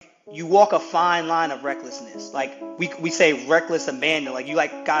you walk a fine line of recklessness. Like we say reckless abandon. Like you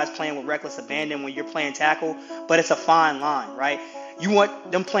like guys playing with reckless abandon when you're playing tackle, but it's a fine line, right? You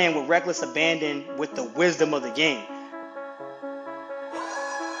want them playing with reckless abandon with the wisdom of the game.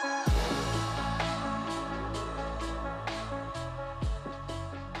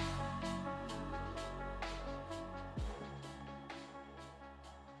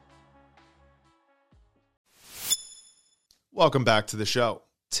 Welcome back to the show.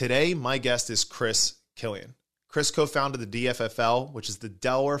 Today, my guest is Killian. Chris co-founded the DFFL, which is the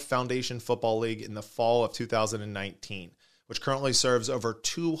Delaware Foundation Football League, in the fall of 2019, which currently serves over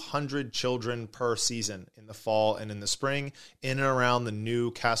 200 children per season in the fall and in the spring in and around the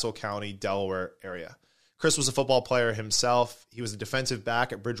New Castle County, Delaware area. Chris was a football player himself. He was a defensive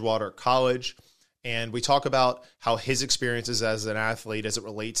back at Bridgewater College. And we talk about how his experiences as an athlete as it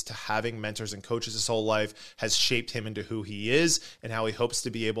relates to having mentors and coaches his whole life has shaped him into who he is and how he hopes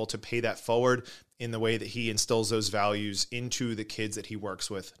to be able to pay that forward in the way that he instills those values into the kids that he works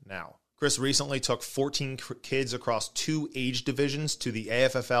with now. Chris recently took 14 kids across 2 age divisions to the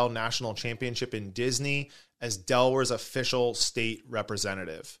AFFL National Championship in Disney as Delaware's official state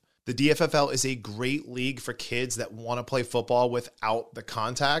representative. The DFFL is a great league for kids that want to play football without the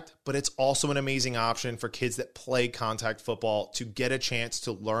contact, but it's also an amazing option for kids that play contact football to get a chance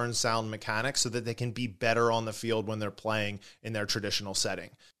to learn sound mechanics so that they can be better on the field when they're playing in their traditional setting.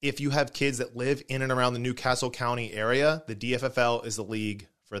 If you have kids that live in and around the New Castle County area, the DFFL is the league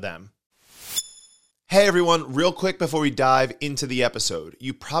for them. Hey everyone, real quick before we dive into the episode,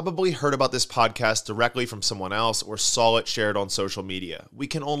 you probably heard about this podcast directly from someone else or saw it shared on social media. We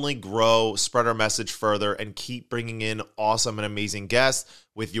can only grow, spread our message further, and keep bringing in awesome and amazing guests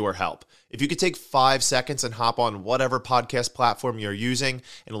with your help. If you could take 5 seconds and hop on whatever podcast platform you're using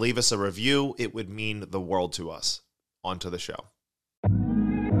and leave us a review, it would mean the world to us. On to the show.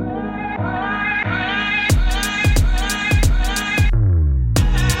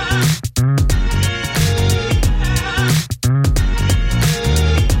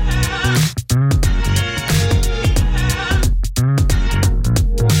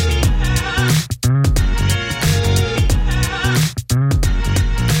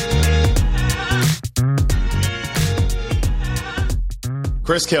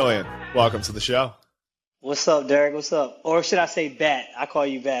 Killian, welcome to the show. What's up, Derek? What's up? Or should I say Bat? I call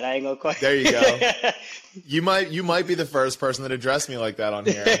you Bat. I ain't gonna call you. There you go. You might be the first person that addressed me like that on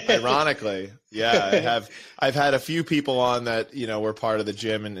here. Ironically, yeah, I've had a few people on that were part of the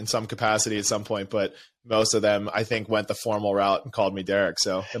gym in some capacity at some point, but most of them I think went the formal route and called me Derek.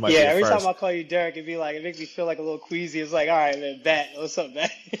 So it might be the every first. time I call you Derek, it makes me feel like a little queasy. It's like, all right, man, Bat. What's up,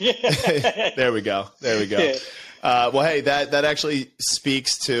 Bat? There we go. Yeah. Well, hey, that actually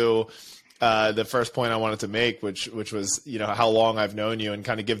speaks to the first point I wanted to make, which was, how long I've known you and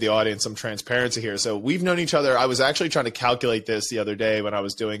kind of give the audience some transparency here. So we've known each other. I was actually trying to calculate this the other day when I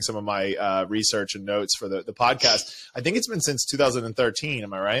was doing some of my research and notes for the podcast. I think it's been since 2013.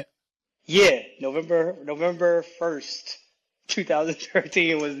 Am I right? Yeah. November 1st,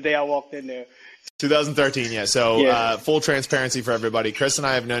 2013 was the day I walked in there. 2013, yeah. So full transparency for everybody. Chris and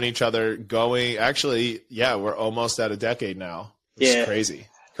I have known each other we're almost at a decade now. Which is crazy.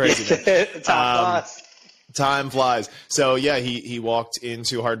 Time flies. So he walked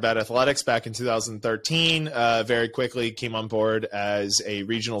into Hardbat Athletics back in 2013. Very quickly came on board as a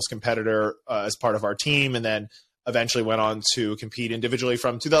regionals competitor as part of our team, and then eventually went on to compete individually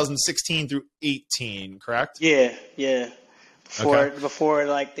from 2016 through 18. Correct? Yeah. Before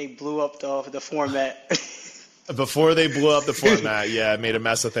they blew up the format. Before they blew up the format, made a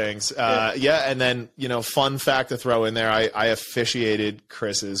mess of things. And then, fun fact to throw in there, I officiated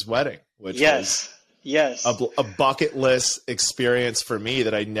Chris's wedding, which was a bucket list experience for me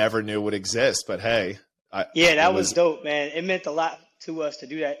that I never knew would exist. But hey. That was dope, man. It meant a lot to us to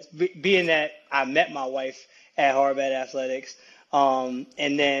do that, being that I met my wife at Hardbat Athletics. And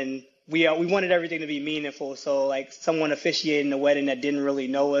then we wanted everything to be meaningful. So someone officiating the wedding that didn't really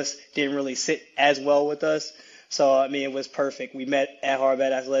know us, didn't really sit as well with us. So, it was perfect. We met at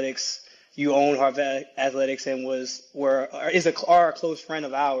Hardbat Athletics. You own Hardbat Athletics and are a close friend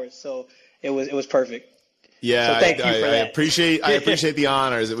of ours. So it was perfect. Yeah, so thank you for that. I appreciate the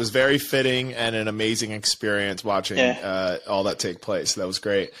honors. It was very fitting and an amazing experience watching all that take place. That was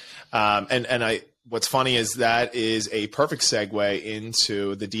great. What's funny is that is a perfect segue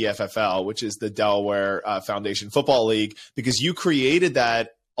into the DFFL, which is the Delaware Foundation Football League, because you created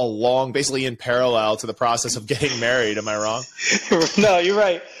that basically in parallel to the process of getting married. Am I wrong? No, you're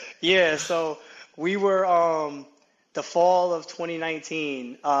right. Yeah. So we were the fall of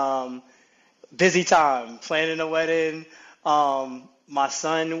 2019, busy time planning a wedding. My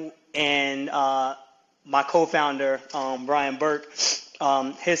son and my co-founder, Brian Burke,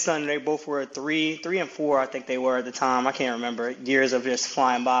 his son, they both were three and four, I think they were at the time. I can't remember. Years of just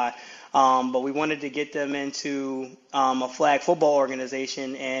flying by. But we wanted to get them into a flag football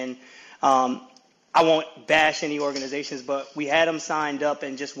organization, and I won't bash any organizations, but we had them signed up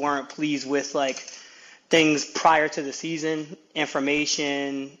and just weren't pleased with like things prior to the season,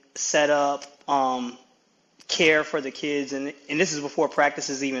 information, setup, care for the kids, and this is before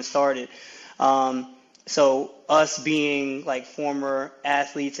practices even started. So us being like former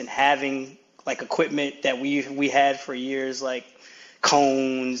athletes and having like equipment that we had for years, like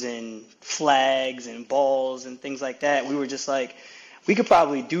cones and flags and balls and things like that, we were just like, we could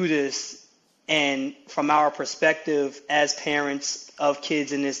probably do this. And from our perspective as parents of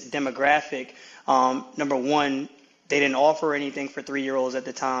kids in this demographic, number one, they didn't offer anything for 3-year-olds at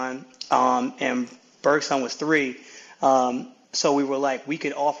the time, and Berg's son was 3. So we were like, we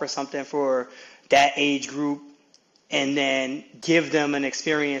could offer something for that age group and then give them an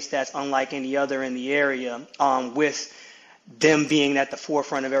experience that's unlike any other in the area, with them being at the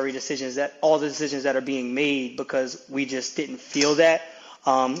forefront of all the decisions that are being made, because we just didn't feel that.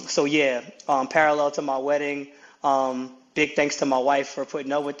 Parallel to my wedding, big thanks to my wife for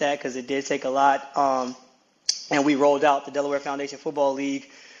putting up with that, because it did take a lot. And we rolled out the Delaware Foundation Football League,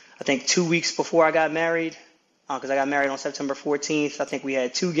 I think 2 weeks before I got married, because I got married on September 14th. I think we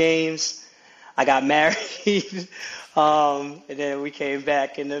had 2 games. I got married, and then we came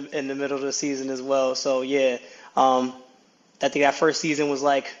back in the middle of the season as well. So I think that first season was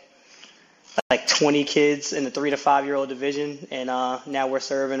like 20 kids in the 3 to 5 year old division, and now we're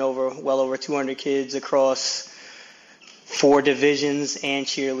serving well over 200 kids across 4 divisions and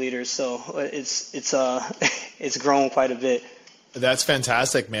cheerleaders. So it's grown quite a bit. That's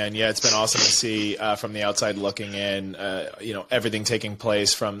fantastic, man. Yeah, it's been awesome to see from the outside looking in, everything taking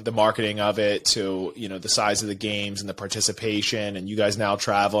place from the marketing of it to, the size of the games and the participation, and you guys now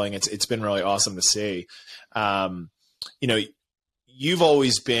traveling. It's been really awesome to see. You've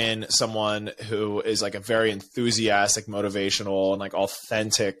always been someone who is like a very enthusiastic, motivational, and like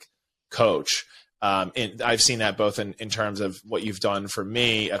authentic coach. And I've seen that both in terms of what you've done for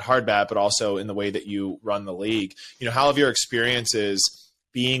me at Hardbat, but also in the way that you run the league. How have your experiences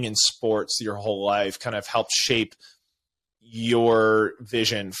being in sports your whole life kind of helped shape your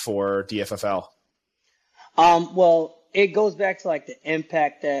vision for DFFL? Well, it goes back to like the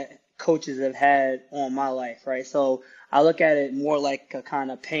impact that coaches have had on my life, right? So I look at it more like a kind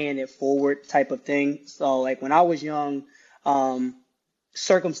of paying it forward type of thing. So like when I was young,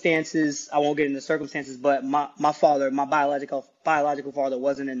 circumstances, I won't get into circumstances, but my father, my biological father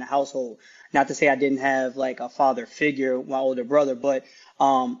wasn't in the household. Not to say I didn't have like a father figure, my older brother, but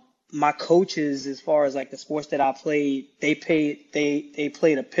my coaches, as far as like the sports that I played, they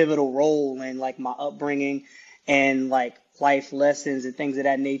played a pivotal role in like my upbringing and like life lessons and things of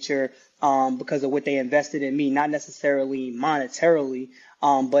that nature, because of what they invested in me, not necessarily monetarily,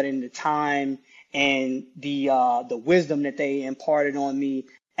 but in the time and the wisdom that they imparted on me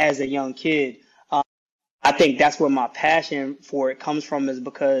as a young kid. I think that's where my passion for it comes from, is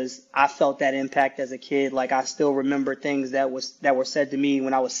because I felt that impact as a kid. Like I still remember things that were said to me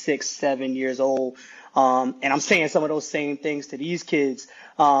when I was 6, 7 years old. And I'm saying some of those same things to these kids,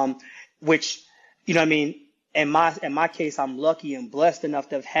 which, I mean, in my case, I'm lucky and blessed enough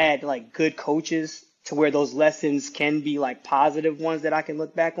to have had like good coaches to where those lessons can be like positive ones that I can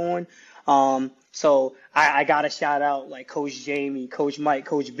look back on. So I got to shout out like Coach Jamie, Coach Mike,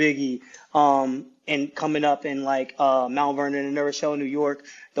 Coach Biggie, and coming up in like Mount Vernon and New Rochelle, New York,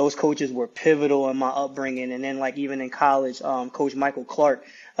 those coaches were pivotal in my upbringing. And then like even in college, Coach Michael Clark,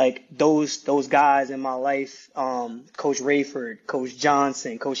 like those guys in my life, Coach Rayford, Coach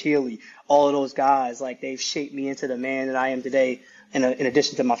Johnson, Coach Healy, all of those guys, like they've shaped me into the man that I am today, in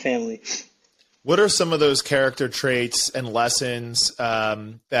addition to my family. What are some of those character traits and lessons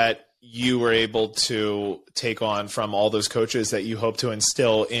that you were able to take on from all those coaches that you hope to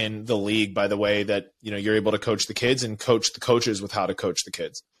instill in the league by the way that, you're able to coach the kids and coach the coaches with how to coach the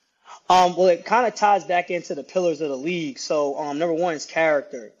kids? Well, it kind of ties back into the pillars of the league. So number one is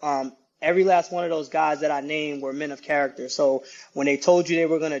character. Every last one of those guys that I named were men of character. So when they told you they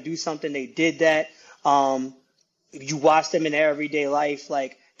were going to do something, they did that. You watched them in their everyday life.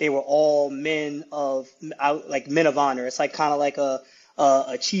 Like they were all men of honor. It's like kind of like a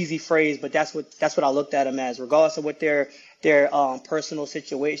cheesy phrase, but that's what I looked at them as, regardless of what their personal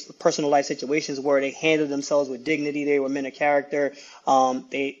life situations were. They handled themselves with dignity. They were men of character.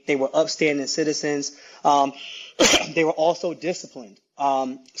 They were upstanding citizens. They were also disciplined.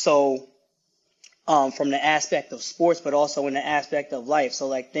 So from the aspect of sports, but also in the aspect of life. So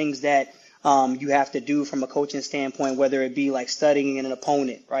like things that you have to do from a coaching standpoint, whether it be like studying an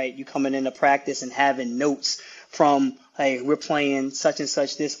opponent, right? You coming into practice and having notes from, hey, we're playing such and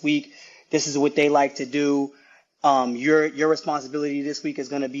such this week. This is what they like to do. Your responsibility this week is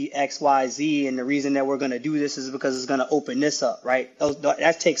going to be X, Y, Z, and the reason that we're going to do this is because it's going to open this up, right?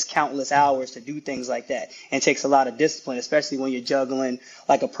 That takes countless hours to do things like that, and takes a lot of discipline, especially when you're juggling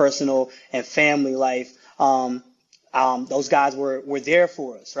like a personal and family life. Those guys were there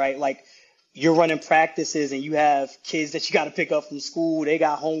for us, right? Like you're running practices and you have kids that you got to pick up from school. They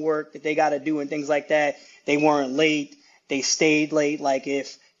got homework that they got to do and things like that. They weren't late. They stayed late. Like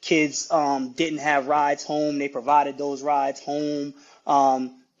if kids didn't have rides home, they provided those rides home.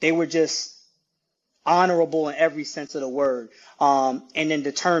 They were just honorable in every sense of the word, and then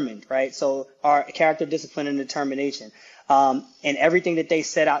determined, right? So our character, discipline, and determination, and everything that they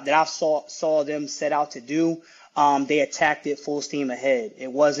set out, that I saw them set out to do, they attacked it full steam ahead.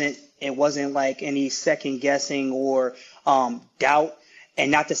 It wasn't like any second guessing or doubt.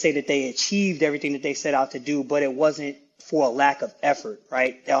 And not to say that they achieved everything that they set out to do, but it wasn't for a lack of effort,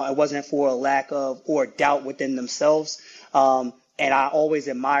 right? It wasn't for a lack of or doubt within themselves. And I always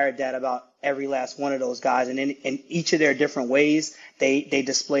admired that about every last one of those guys. And in each of their different ways, they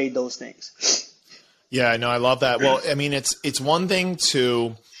displayed those things. Yeah, no, I love that. Well, I mean, it's one thing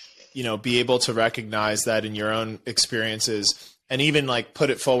to, be able to recognize that in your own experiences and even like put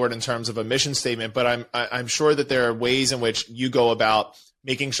it forward in terms of a mission statement. But I'm sure that there are ways in which you go about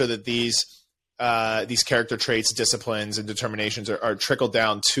making sure that these character traits, disciplines, and determinations are trickled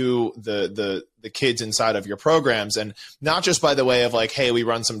down to the kids inside of your programs, and not just by the way of like, hey, we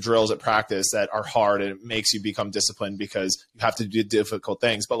run some drills at practice that are hard and it makes you become disciplined because you have to do difficult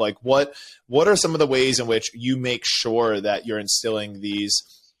things, but like what are some of the ways in which you make sure that you're instilling these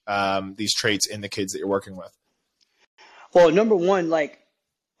traits in the kids that you're working with? Well, number one, like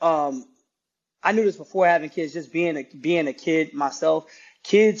I knew this before having kids, just being a kid myself.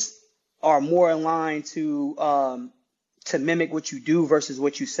 Kids are more in line to mimic what you do versus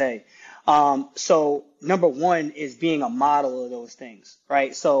what you say. So number one is being a model of those things,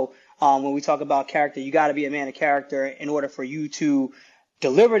 right? So when we talk about character, you got to be a man of character in order for you to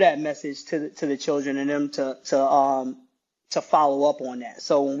deliver that message to the children and them to follow up on that.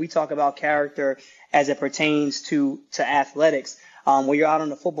 So when we talk about character as it pertains to athletics, when you're out on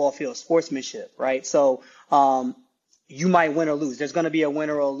the football field, sportsmanship, right? So you might win or lose. There's going to be a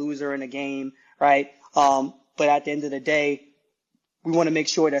winner or a loser in a game, right? But at the end of the day, we want to make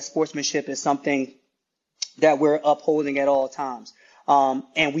sure that sportsmanship is something that we're upholding at all times.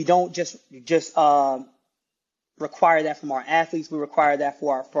 And we don't just require that from our athletes. We require that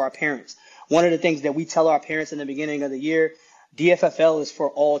for our parents. One of the things that we tell our parents in the beginning of the year, DFFL is for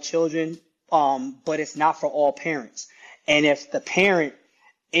all children, but it's not for all parents. And if the parent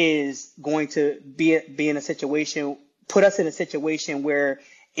is going to be in a situation, put us in a situation where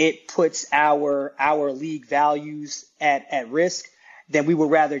it puts our league values at risk, then we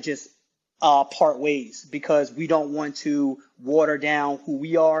would rather just part ways, because we don't want to water down who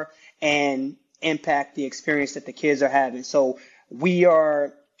we are and impact the experience that the kids are having. So we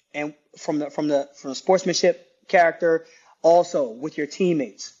are, and from the sportsmanship character, also with your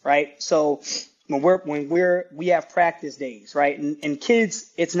teammates, right? So when we have practice days, right? And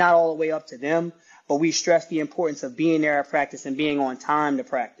kids, it's not all the way up to them, but we stress the importance of being there at practice and being on time to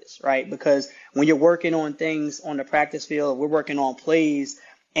practice, right? Because when you're working on things on the practice field, we're working on plays,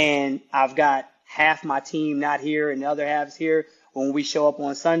 and I've got half my team not here and the other half's here. When we show up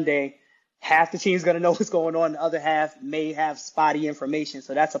on Sunday, half the team's going to know what's going on. The other half may have spotty information.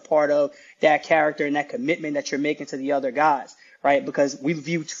 So that's a part of that character and that commitment that you're making to the other guys, right? Because we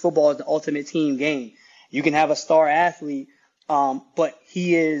view football as the ultimate team game. You can have a star athlete, but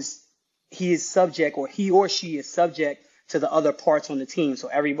he is subject, or he or she is subject to the other parts on the team. So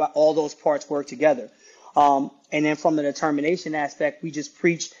all those parts work together. And then from the determination aspect, we just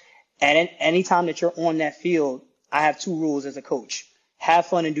preach at any time that you're on that field. I have two rules as a coach: have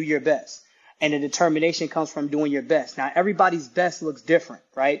fun and do your best. And the determination comes from doing your best. Now, everybody's best looks different,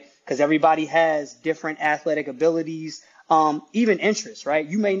 right? Because everybody has different athletic abilities, even interests, right?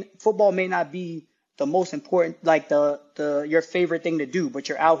 Football may not be the most important, like your favorite thing to do, but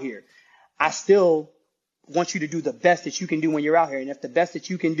you're out here. I still want you to do the best that you can do when you're out here. And if the best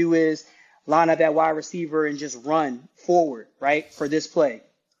that you can do is line up at wide receiver and just run forward, right, for this play,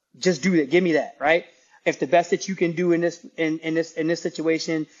 just do that. Give me that, right? If the best that you can do in this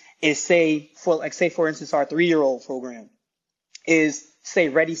situation is say for instance, our 3-year-old program is say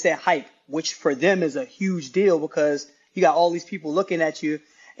ready, set, hype, which for them is a huge deal because you got all these people looking at you,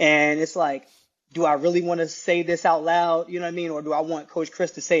 and it's like, do I really want to say this out loud? You know what I mean? Or do I want Coach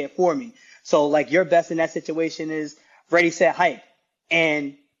Chris to say it for me? So like your best in that situation is ready, set, hype.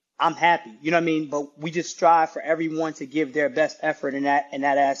 And I'm happy. You know what I mean? But we just strive for everyone to give their best effort in that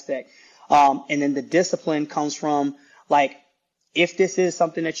aspect. And then the discipline comes from like, if this is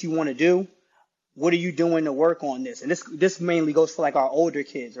something that you want to do, what are you doing to work on this? And this mainly goes for like our older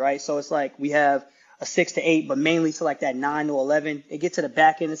kids, right? So it's like we have a 6 to 8, but mainly to like that 9 to 11. It gets to the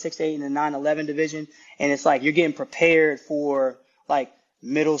back end of 6 to 8 in the 9-11 division. And it's like you're getting prepared for like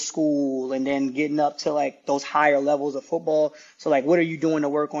middle school and then getting up to like those higher levels of football. So like, what are you doing to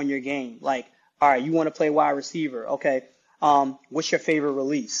work on your game? Like, all right, you want to play wide receiver. Okay. What's your favorite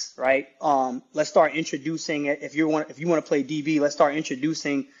release, right? Let's start introducing it. If you want to play DB, let's start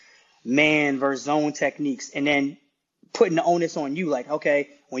introducing man versus zone techniques and then putting the onus on you. Like, okay,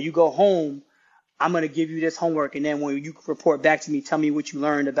 when you go home, I'm going to give you this homework. And then when you report back to me, tell me what you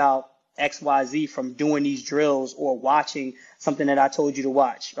learned about XYZ from doing these drills or watching something that I told you to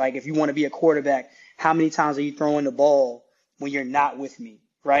watch. Like if you want to be a quarterback, how many times are you throwing the ball when you're not with me,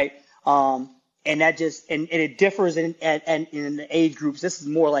 right? And that just, and it differs in the age groups. This is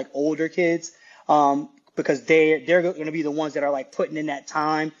more like older kids, because they're going to be the ones that are like putting in that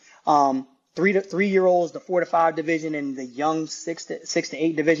time. 3-year-olds, the 4 to 5 division, and the young 6 to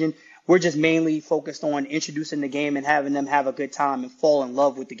 8 division. We're just mainly focused on introducing the game and having them have a good time and fall in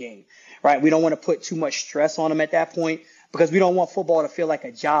love with the game, right? We don't want to put too much stress on them at that point because we don't want football to feel like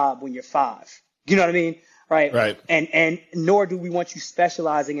a job when you're 5. You know what I mean? Right. Right. And nor do we want you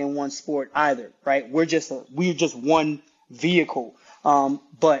specializing in one sport either, right? We're just one vehicle.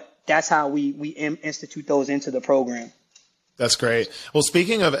 But that's how we institute those into the program. That's great. Well,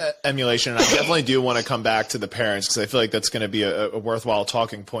 speaking of emulation, I definitely do want to come back to the parents because I feel like that's going to be a worthwhile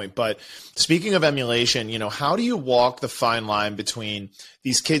talking point. But speaking of emulation, how do you walk the fine line between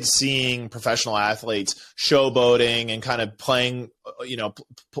these kids seeing professional athletes showboating and kind of playing,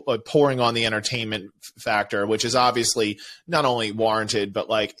 pouring on the entertainment factor, which is obviously not only warranted, but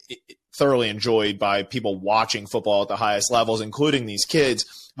like thoroughly enjoyed by people watching football at the highest levels, including these kids,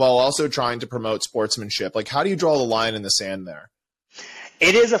 while also trying to promote sportsmanship? Like, how do you draw the line in the sand there?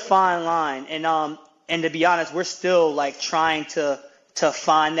 It is a fine line. And to be honest, we're still like trying to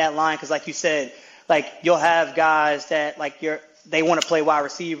find that line. Cause like you said, like you'll have guys that like they want to play wide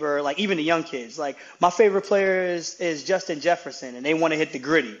receiver, like even the young kids. Like my favorite player is Justin Jefferson and they want to hit the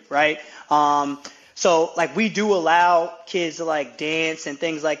gritty, right? So like we do allow kids to like dance and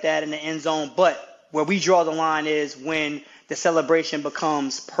things like that in the end zone, but where we draw the line is when the celebration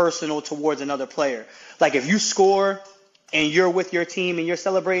becomes personal towards another player. Like if you score and you're with your team and you're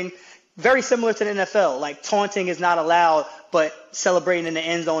celebrating, very similar to the NFL, like taunting is not allowed, but celebrating in the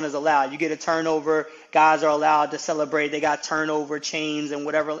end zone is allowed. You get a turnover, guys are allowed to celebrate. They got turnover chains and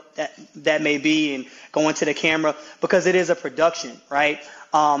whatever that may be and going to the camera because it is a production, right?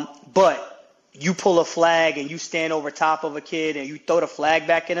 But you pull a flag and you stand over top of a kid and you throw the flag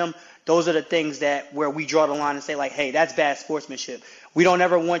back at him. Those are the things where we draw the line and say like, hey, that's bad sportsmanship. We don't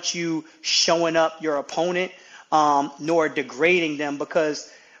ever want you showing up your opponent, nor degrading them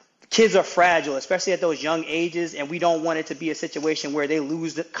because kids are fragile, especially at those young ages. And we don't want it to be a situation where they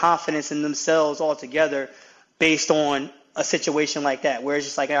lose the confidence in themselves altogether based on a situation like that, where it's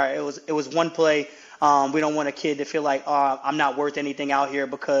just like, all right, it was one play. We don't want a kid to feel like, oh, I'm not worth anything out here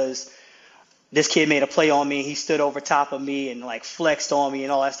because this kid made a play on me. He stood over top of me and like flexed on me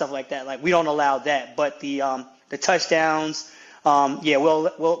and all that stuff like that. Like we don't allow that. But the touchdowns, we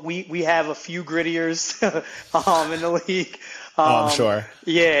have a few grittiers in the league. I'm sure.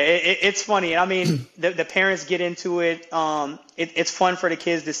 Yeah, it's funny. I mean, the parents get into it. It's fun for the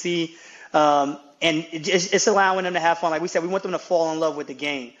kids to see, and it's allowing them to have fun. Like we said, we want them to fall in love with the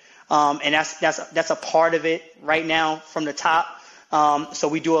game, and that's a part of it right now from the top. So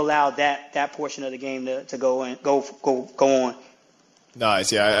we do allow that portion of the game to go on.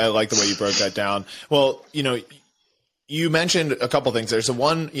 Nice. Yeah, I like the way you broke that down. Well, you mentioned a couple things there. So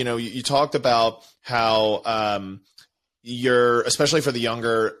one, you talked about how especially for the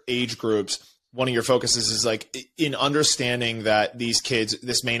younger age groups, one of your focuses is like in understanding that these kids,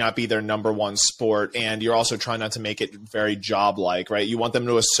 this may not be their number one sport, and you're also trying not to make it very job-like, right? You want them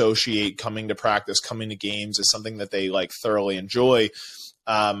to associate coming to practice, coming to games as something that they like thoroughly enjoy.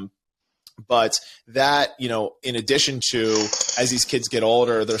 But that, in addition to as these kids get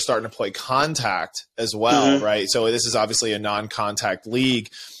older, they're starting to play contact as well, mm-hmm. right? So this is obviously a non-contact league.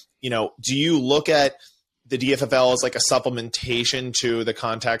 Do you look at the DFFL as like a supplementation to the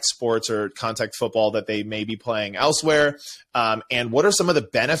contact sports or contact football that they may be playing elsewhere? And what are some of the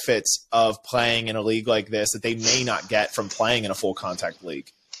benefits of playing in a league like this that they may not get from playing in a full contact league?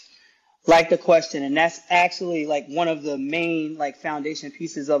 Like the question, and that's actually like one of the main like foundation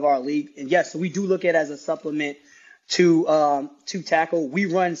pieces of our league. And yes, so we do look at it as a supplement to tackle. We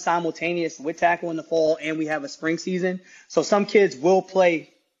run simultaneous with tackle in the fall, and we have a spring season. So some kids will play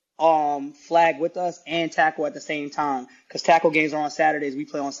flag with us and tackle at the same time because tackle games are on Saturdays. We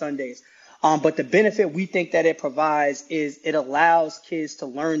play on Sundays. But the benefit we think that it provides is it allows kids to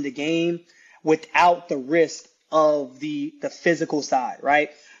learn the game without the risk of the physical side,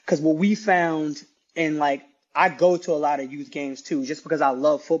 right? Because what we found, and like I go to a lot of youth games too, just because I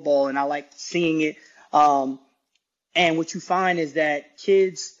love football and I like seeing it. And what you find is that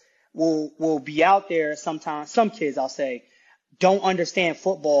kids will be out there sometimes. Some kids, I'll say, don't understand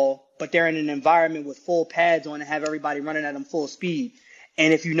football, but they're in an environment with full pads on and have everybody running at them full speed.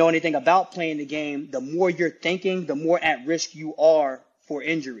 And if you know anything about playing the game, the more you're thinking, the more at risk you are for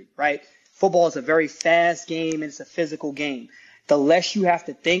injury, right? Football is a very fast game and it's a physical game. The less you have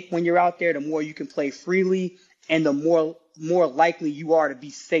to think when you're out there, the more you can play freely and the more likely you are to be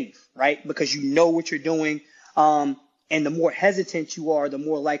safe, right? Because you know what you're doing. And the more hesitant you are, the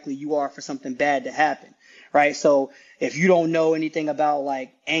more likely you are for something bad to happen, right? So if you don't know anything about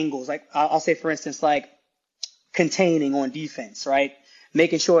like angles, like I'll say, for instance, like containing on defense, right?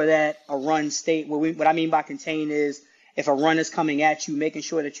 Making sure that a run state, what I mean by contain is if a run is coming at you, making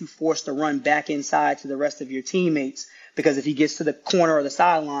sure that you force the run back inside to the rest of your teammates, because if he gets to the corner or the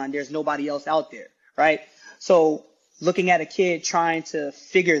sideline, there's nobody else out there, right? So looking at a kid trying to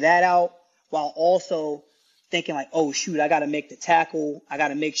figure that out while also thinking like, oh, shoot, I got to make the tackle. I got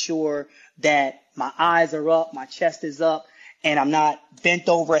to make sure that my eyes are up, my chest is up, and I'm not bent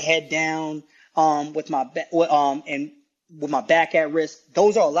over, head down with my back at risk.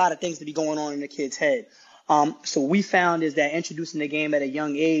 Those are a lot of things to be going on in the kid's head. So we found is that introducing the game at a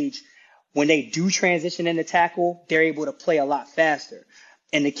young age, when they do transition into tackle, they're able to play a lot faster.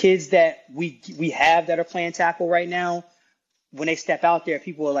 And the kids that we have that are playing tackle right now, when they step out there,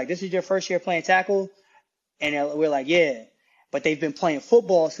 people are like, this is your first year playing tackle? And we're like, yeah. But they've been playing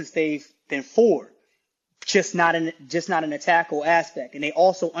football since they've been 4, just not in a tackle aspect. And they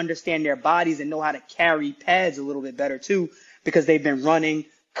also understand their bodies and know how to carry pads a little bit better too, because they've been running,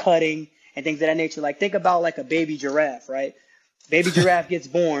 cutting, and things of that nature. Like think about like a baby giraffe, right? Baby giraffe gets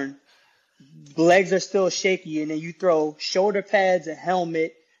born. Legs are still shaky, and then you throw shoulder pads, a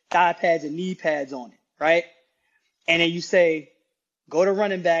helmet, thigh pads, and knee pads on it, right? And then you say, go to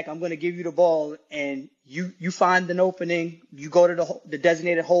running back, I'm going to give you the ball, and you find an opening, you go to the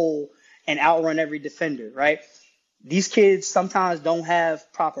designated hole and outrun every defender, right? These kids sometimes don't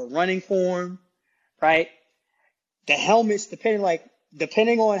have proper running form, right? The helmets,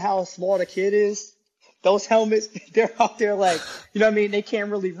 depending on how small the kid is, those helmets, they're out there like, you know what I mean? They can't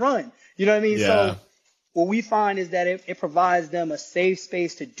really run. You know what I mean? Yeah. So what we find is that it provides them a safe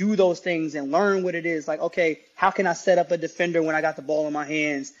space to do those things and learn what it is. Like, okay, how can I set up a defender when I got the ball in my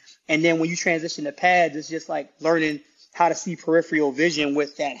hands? And then when you transition to pads, it's just like learning how to see peripheral vision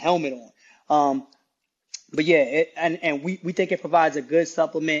with that helmet on. But yeah, we think it provides a good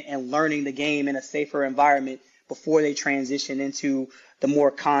supplement in learning the game in a safer environment before they transition into the more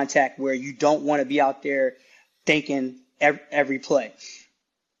contact where you don't want to be out there thinking every play.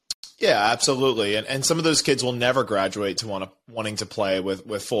 Yeah, absolutely. And some of those kids will never graduate to wanting to play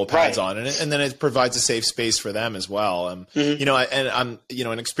with full pads right. on. And then it provides a safe space for them as well. An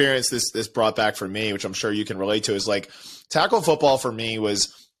experience this brought back for me, which I'm sure you can relate to, is like tackle football for me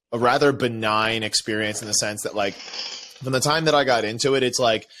was a rather benign experience in the sense that like from the time that I got into it, it's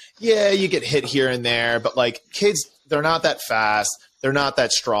like, yeah, you get hit here and there, but like kids, they're not that fast. They're not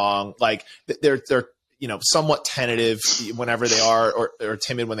that strong. Like they're somewhat tentative whenever they are, or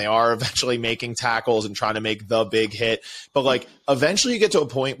timid when they are eventually making tackles and trying to make the big hit. But like eventually you get to a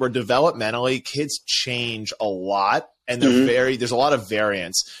point where developmentally kids change a lot, and there's a lot of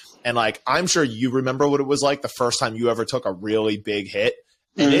variance. And like, I'm sure you remember what it was like the first time you ever took a really big hit.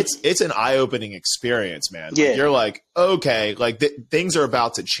 And it's an eye-opening experience, man. Yeah. Like, you're like, okay, like things are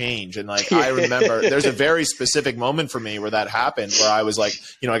about to change. And like, I remember there's a very specific moment for me where that happened, where I was like,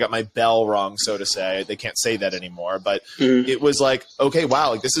 I got my bell rung, so to say. They can't say that anymore, but it was like, okay,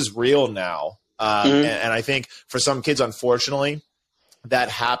 wow, like this is real now. And I think for some kids, unfortunately, that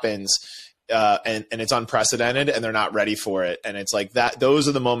happens. And it's unprecedented, and they're not ready for it. And it's like that. Those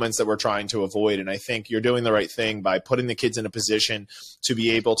are the moments that we're trying to avoid. And I think you're doing the right thing by putting the kids in a position to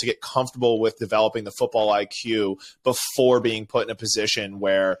be able to get comfortable with developing the football IQ before being put in a position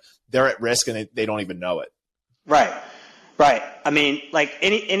where they're at risk and they don't even know it. Right. I mean, like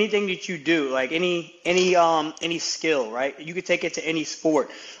anything that you do, like any skill, right? You could take it to any sport.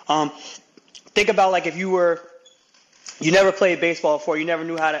 Think about like if you were you never played baseball before. You never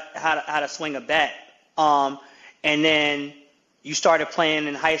knew how to swing a bat. And then you started playing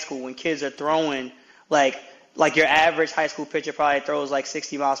in high school when kids are throwing like your average high school pitcher probably throws like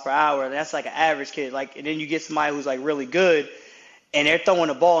 60 miles per hour. And that's like an average kid. Like, and then you get somebody who's like really good and they're throwing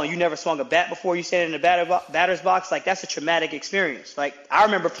the ball and you never swung a bat before. You stand in the batter's box. Like, that's a traumatic experience. Like, I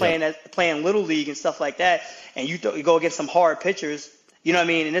remember playing Little League and stuff like that. And you go against some hard pitchers, you know what I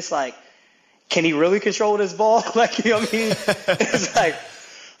mean? And it's like, can he really control this ball? Like, you know what I mean? It's like,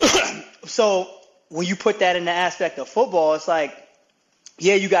 so when you put that in the aspect of football, it's like,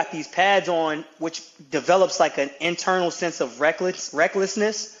 yeah, you got these pads on, which develops like an internal sense of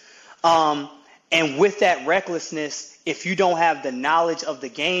recklessness. And with that recklessness, if you don't have the knowledge of the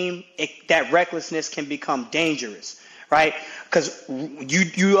game, that recklessness can become dangerous, right? Because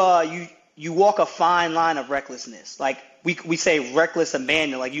you walk a fine line of recklessness. Like we say reckless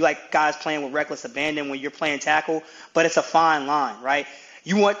abandon. Like you like guys playing with reckless abandon when you're playing tackle, but it's a fine line, right?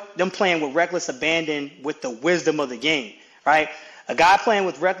 You want them playing with reckless abandon with the wisdom of the game, right? A guy playing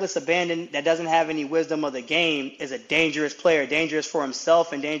with reckless abandon that doesn't have any wisdom of the game is a dangerous player, dangerous for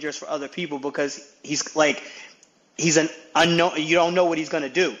himself and dangerous for other people because he's an unknown. You don't know what he's going to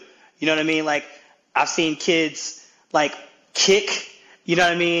do. You know what I mean? Like, I've seen kids like kick, you know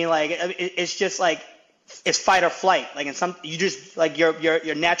what I mean? Like, it's just like, it's fight or flight. Like, in some, you just like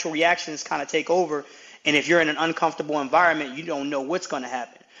your natural reactions kind of take over. And if you're in an uncomfortable environment, you don't know what's going to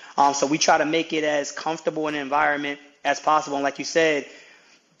happen. So we try to make it as comfortable an environment as possible. And like you said,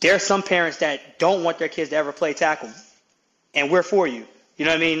 there are some parents that don't want their kids to ever play tackle, and we're for you. You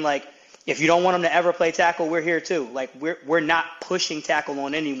know what I mean? Like, if you don't want them to ever play tackle, we're here too. Like, we're not pushing tackle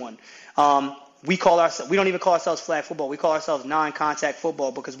on anyone. We don't even call ourselves flag football. We call ourselves non-contact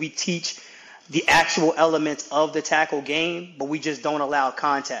football because we teach the actual elements of the tackle game, but we just don't allow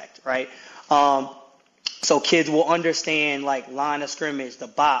contact, right? So kids will understand like line of scrimmage, the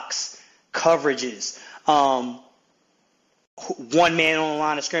box, coverages, one man on the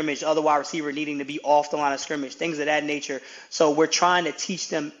line of scrimmage, other wide receiver needing to be off the line of scrimmage, things of that nature. So we're trying to teach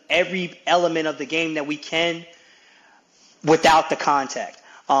them every element of the game that we can without the contact.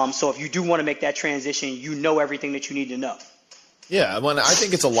 So if you do want to make that transition, you know everything that you need to know. Yeah, I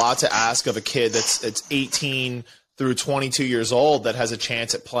think it's a lot to ask of a kid that's 18 through 22 years old that has a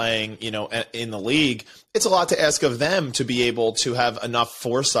chance at playing, in the league. It's a lot to ask of them to be able to have enough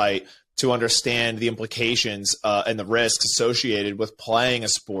foresight to understand the implications and the risks associated with playing a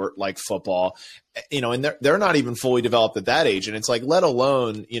sport like football, and they're not even fully developed at that age. And it's like, let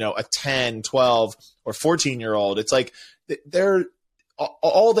alone, a 10, 12 or 14-year-old, it's like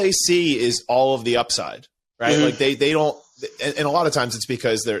all they see is all of the upside, right? Mm-hmm. Like they don't, and a lot of times it's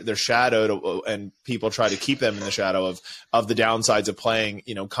because they're shadowed and people try to keep them in the shadow of the downsides of playing,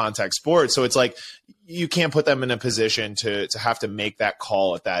 contact sports. So it's like, you can't put them in a position to have to make that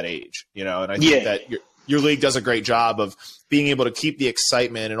call at that age, and I think that your league does a great job of being able to keep the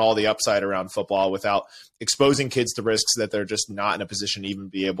excitement and all the upside around football without exposing kids to risks that they're just not in a position to even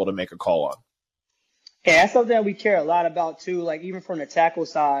be able to make a call on. Yeah, that's something that we care a lot about too. Like, even from the tackle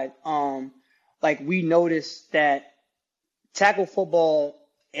side, like, we noticed that tackle football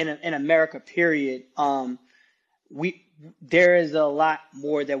in America, period, there is a lot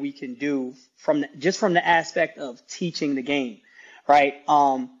more that we can do from the aspect of teaching the game, right?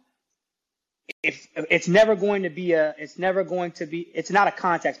 If it's not a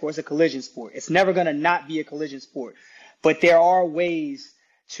contact sport, it's a collision sport. It's never going to not be a collision sport, but there are ways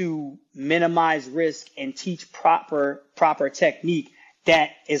to minimize risk and teach proper technique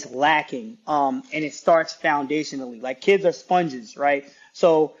that is lacking. And it starts foundationally. Like, kids are sponges, right?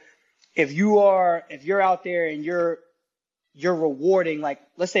 So if you're out there and you're rewarding, like,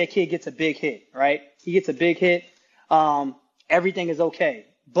 let's say a kid gets a big hit, right? He gets a big hit. Everything is okay.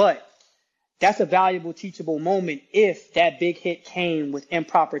 But that's a valuable teachable moment if that big hit came with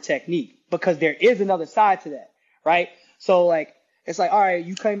improper technique, because there is another side to that, right? So, like, it's like, all right,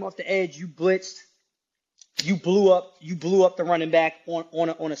 you came off the edge, you blitzed, you blew up the running back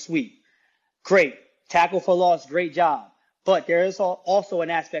on a sweep. Great. Tackle for loss, great job. But there is also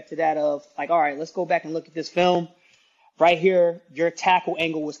an aspect to that of, like, all right, let's go back and look at this film. Right here, your tackle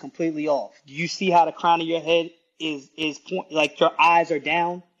angle was completely off. Do you see how the crown of your head is like your eyes are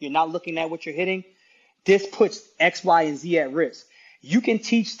down? You're not looking at what you're hitting. This puts X, Y, and Z at risk. You can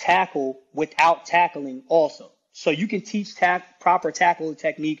teach tackle without tackling also. So you can teach proper tackle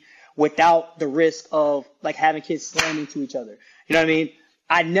technique without the risk of, like, having kids slam into each other. You know what I mean?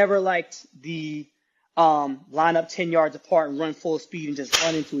 I never liked the line up 10 yards apart and run full speed and just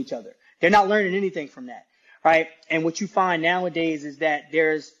run into each other. They're not learning anything from that, right? And what you find nowadays is that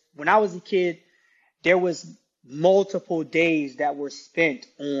when I was a kid, there was multiple days that were spent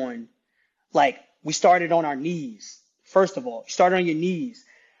on, like, we started on our knees. First of all, you start on your knees,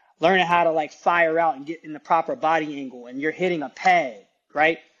 learning how to like fire out and get in the proper body angle, and you're hitting a pad,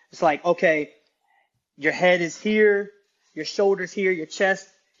 right? It's like, okay, your head is here, your shoulders here, your chest,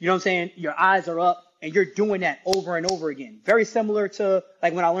 you know what I'm saying? Your eyes are up, and you're doing that over and over again. Very similar to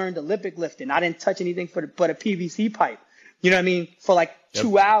like when I learned Olympic lifting. I didn't touch anything but a PVC pipe, you know what I mean? For like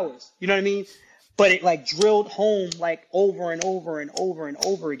 2 hours, you know what I mean? But it like drilled home like over and over and over and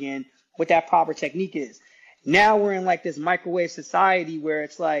over again what that proper technique is. Now we're in like this microwave society where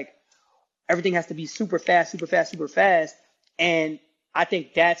it's like everything has to be super fast, super fast, super fast. And I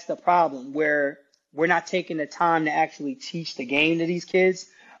think that's the problem, where we're not taking the time to actually teach the game to these kids,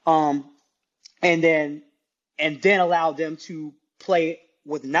 and then allow them to play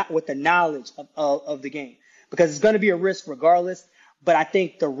with the knowledge of the game, because it's going to be a risk regardless. But I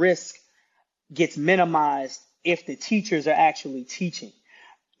think the risk gets minimized if the teachers are actually teaching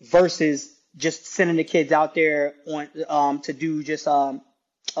versus just sending the kids out there on to do just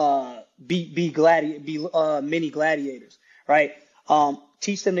be mini gladiators, right?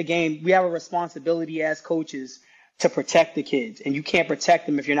 Teach them the game. We have a responsibility as coaches to protect the kids, and you can't protect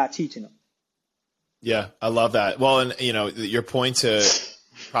them if you're not teaching them. Yeah, I love that. Well, and your point to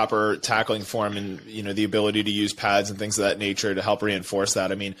proper tackling form and the ability to use pads and things of that nature to help reinforce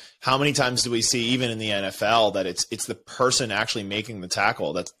that. I mean, how many times do we see even in the NFL that it's the person actually making the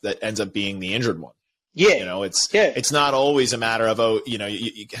tackle that ends up being the injured one? Yeah, it's not always a matter of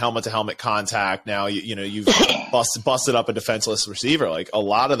helmet to helmet contact. Now you've busted up a defenseless receiver. Like a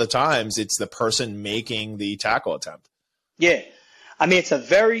lot of the times, it's the person making the tackle attempt. Yeah, I mean it's a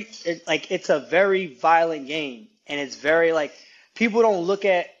very violent game, and it's very like people don't look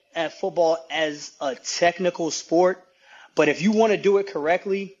at football as a technical sport, but if you want to do it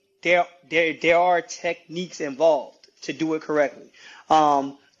correctly, there are techniques involved to do it correctly.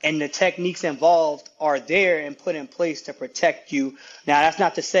 And the techniques involved are there and put in place to protect you. Now, that's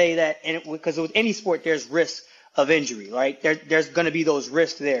not to say that, because with any sport, there's risk of injury, right? There's going to be those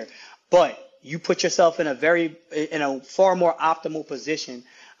risks there. But you put yourself in a far more optimal position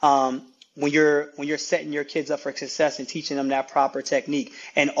when you're setting your kids up for success and teaching them that proper technique.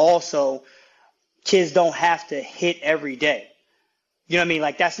 And also, kids don't have to hit every day. You know what I mean?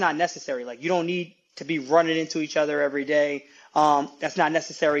 Like, that's not necessary. Like, you don't need to be running into each other every day. That's not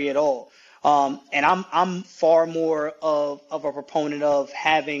necessary at all. And I'm far more of a proponent of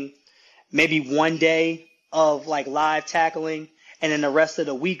having maybe one day of like live tackling, and then the rest of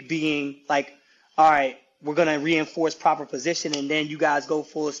the week being like, all right, we're going to reinforce proper position, and then you guys go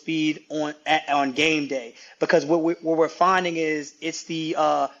full speed on game day. Because what we're finding is it's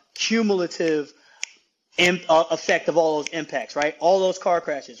the cumulative effect of all those impacts, right? All those car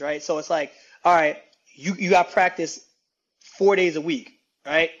crashes, right? So it's like, all right, you got practice 4 days a week,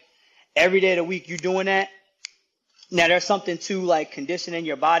 right? Every day of the week you're doing that. Now there's something to like conditioning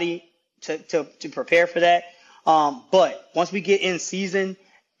your body to prepare for that. But once we get in season,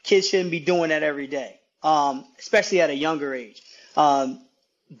 kids shouldn't be doing that every day, especially at a younger age.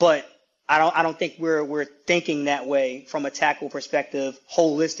 But I don't think we're thinking that way from a tackle perspective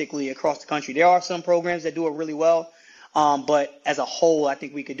holistically across the country. There are some programs that do it really well, but as a whole, I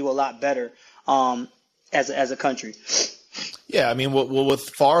think we could do a lot better as a country. Yeah, I mean, with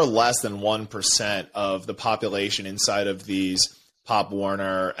far less than 1% of the population inside of these Pop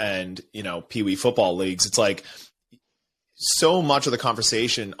Warner and Pee Wee football leagues, it's like so much of the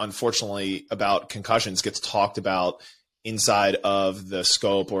conversation, unfortunately, about concussions gets talked about inside of the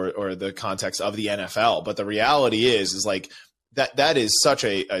scope or the context of the NFL. But the reality is like that is such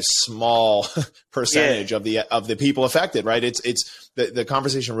a small percentage of the people affected, right? It's the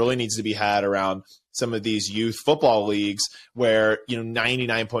conversation really needs to be had around some of these youth football leagues where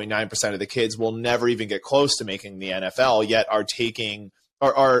 99.9% of the kids will never even get close to making the NFL, yet are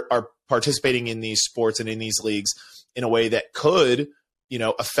participating in these sports and in these leagues in a way that could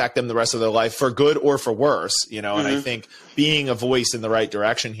affect them the rest of their life for good or for worse, and I think being a voice in the right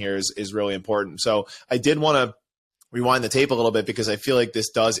direction here is really important. So I did want to rewind the tape a little bit because I feel like this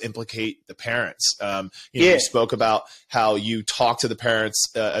does implicate the parents. You spoke about how you talk to the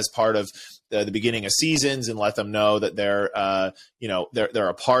parents as part of the beginning of seasons and let them know that they're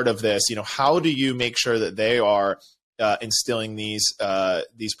a part of this. How do you make sure that they are instilling these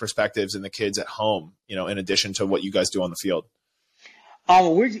perspectives in the kids at home, in addition to what you guys do on the field?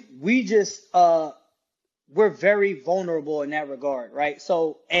 We're very vulnerable in that regard, right?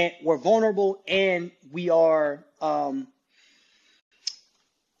 So, and we're vulnerable, and we are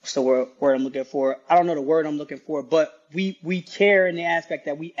what's the word I'm looking for? I don't know the word I'm looking for, but we care in the aspect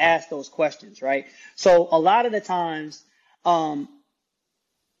that we ask those questions, right? So a lot of the times,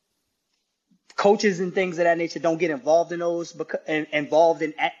 coaches and things of that nature don't get involved in those, involved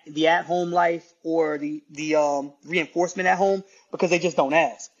in the at-home life or the reinforcement at home, because they just don't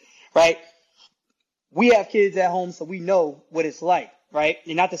ask, right? We have kids at home, so we know what it's like, right?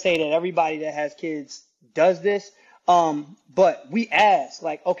 And not to say that everybody that has kids does this, but we ask,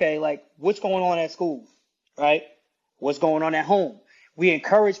 like, okay, like, what's going on at school, right? What's going on at home? We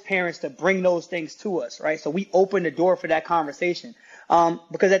encourage parents to bring those things to us, right? So we open the door for that conversation,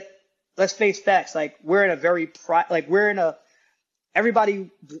 because let's face facts, like, we're in a very everybody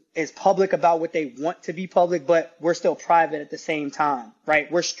is public about what they want to be public, but we're still private at the same time,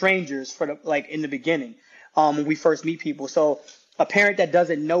 right? We're strangers in the beginning, when we first meet people. So a parent that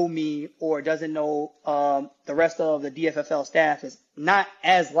doesn't know me or doesn't know the rest of the DFFL staff is not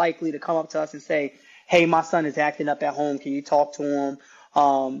as likely to come up to us and say, hey, my son is acting up at home. Can you talk to him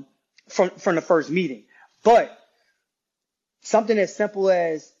from the first meeting? But something as simple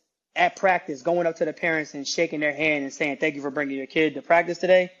as at practice, going up to the parents and shaking their hand and saying, thank you for bringing your kid to practice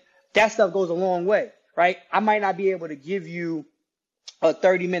today, that stuff goes a long way, right? I might not be able to give you a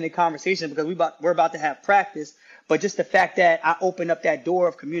 30-minute conversation because we're about to have practice, but just the fact that I open up that door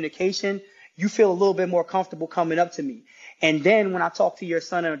of communication, you feel a little bit more comfortable coming up to me. And then when I talk to your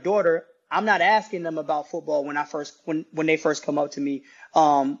son and daughter, I'm not asking them about football when they first come up to me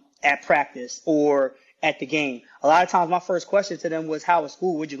at practice or at the game. A lot of times my first question to them was, how was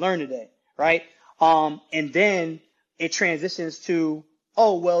school? What'd you learn today? Right? And then it transitions to,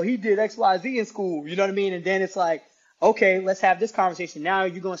 oh, well, he did X, Y, Z in school. You know what I mean? And then it's like, okay, let's have this conversation. Now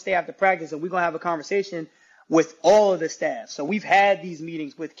you're going to stay after practice and we're going to have a conversation with all of the staff. So we've had these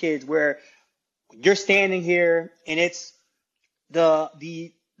meetings with kids where you're standing here and it's the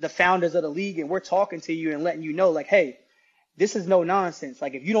founders of the league and we're talking to you and letting you know, like, hey, this is no nonsense.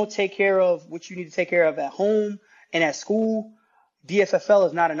 Like, if you don't take care of what you need to take care of at home and at school, DFFL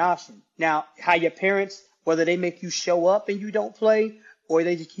is not an option. Now, how your parents, whether they make you show up and you don't play or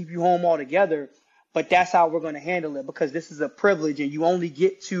they just keep you home altogether, but that's how we're going to handle it, because this is a privilege and you only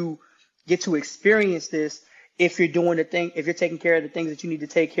get to experience this if you're doing if you're taking care of the things that you need to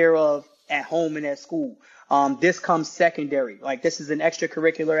take care of at home and at school. This comes secondary. Like, this is an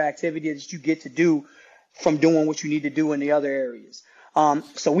extracurricular activity that you get to do from doing what you need to do in the other areas.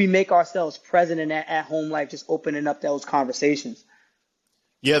 So we make ourselves present in that at-home life, just opening up those conversations.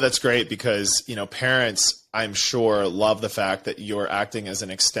 Yeah, that's great because, parents, I'm sure, love the fact that you're acting as an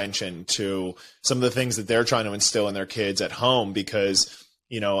extension to some of the things that they're trying to instill in their kids at home because,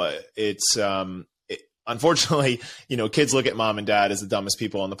 it's unfortunately, kids look at mom and dad as the dumbest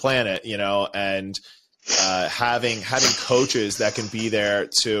people on the planet, and having coaches that can be there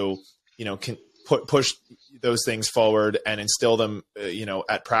to, push those things forward and instill them,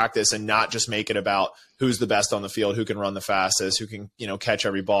 at practice and not just make it about who's the best on the field, who can run the fastest, who can, catch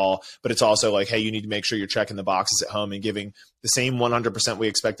every ball. But it's also like, hey, you need to make sure you're checking the boxes at home and giving the same 100% we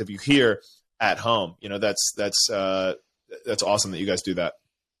expect of you here at home. That's awesome that you guys do that.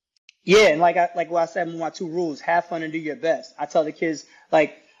 Yeah. And like what I said, my 2 rules, have fun and do your best. I tell the kids,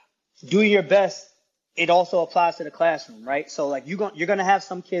 like, do your best. It also applies to the classroom, right? So like you're going to have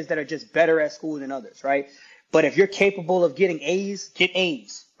some kids that are just better at school than others, right? But if you're capable of getting A's, get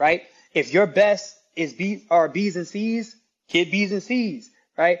A's, right? If your best is B's and C's, get B's and C's,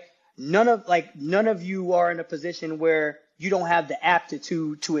 right? None of you are in a position where you don't have the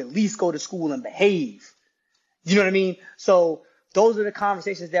aptitude to at least go to school and behave. You know what I mean? So those are the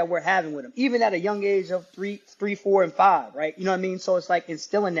conversations that we're having with them, even at a young age of 3, 4, and 5, right? You know what I mean? So it's like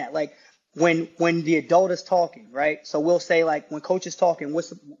instilling that, like, when the adult is talking, right? So we'll say, like, when coach is talking,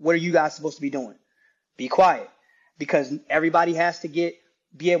 what are you guys supposed to be doing? Be quiet, because everybody has to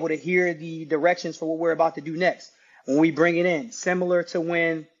be able to hear the directions for what we're about to do next. When we bring it in, similar to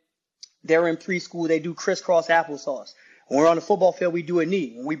when they're in preschool, they do crisscross applesauce. When we're on the football field, we do a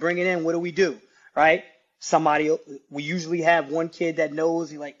knee. When we bring it in, what do? Right? We usually have one kid that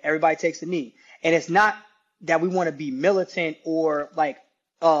knows, like, everybody takes a knee. And it's not that we want to be militant or like,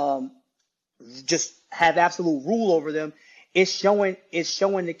 just have absolute rule over them. It's showing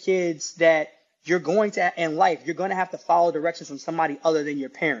the kids that you're going to have to follow directions from somebody other than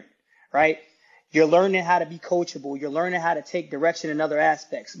your parent, right? You're learning how to be coachable. You're learning how to take direction in other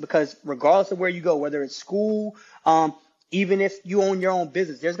aspects, because regardless of where you go, whether it's school, even if you own your own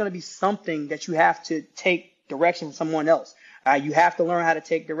business, there's going to be something that you have to take direction from someone else. You have to learn how to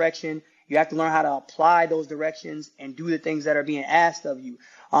take direction. You have to learn how to apply those directions and do the things that are being asked of you.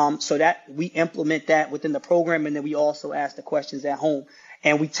 So that we implement that within the program, and then we also ask the questions at home.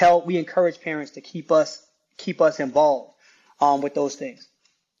 And we encourage parents to keep us involved with those things.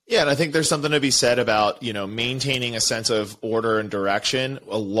 Yeah, and I think there's something to be said about, maintaining a sense of order and direction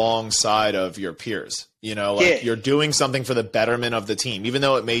alongside of your peers. You're doing something for the betterment of the team, even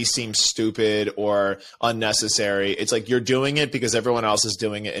though it may seem stupid or unnecessary. It's like you're doing it because everyone else is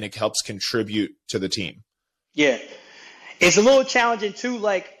doing it, and it helps contribute to the team. Yeah. It's a little challenging too,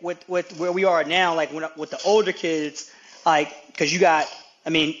 like with where we are now, like with the older kids, like, because you got,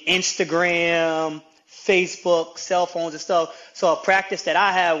 Instagram, Facebook, cell phones and stuff. So a practice that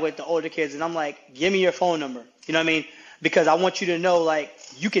I have with the older kids, and I'm like, give me your phone number. You know what I mean? Because I want you to know, like,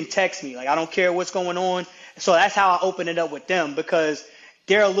 you can text me. Like, I don't care what's going on. So that's how I open it up with them, because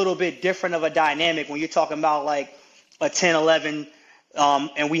they're a little bit different of a dynamic when you're talking about like a 10, 11,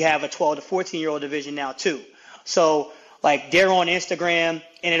 and we have a 12 to 14-year-old division now too. So like they're on Instagram,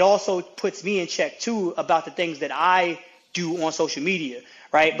 and it also puts me in check too about the things that I do on social media,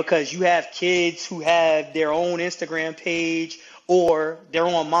 right? Because you have kids who have their own Instagram page, or they're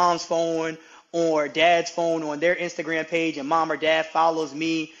on mom's phone or dad's phone on their Instagram page, and mom or dad follows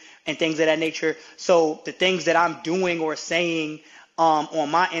me and things of that nature. So the things that I'm doing or saying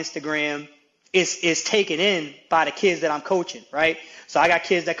on my Instagram is taken in by the kids that I'm coaching, right? So I got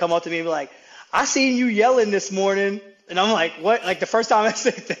kids that come up to me and be like, I seen you yelling this morning. And I'm like, what? Like the first time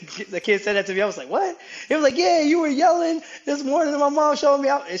the kid said that to me, I was like, what? He was like, yeah, you were yelling this morning, and my mom showed me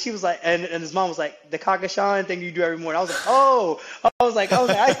out. And she was like, and his mom was like, the Kakashan thing you do every morning. I was like, oh. I was like,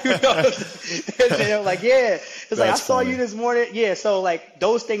 I do know. And they were like, yeah. It's like, I saw you this morning. Yeah, so like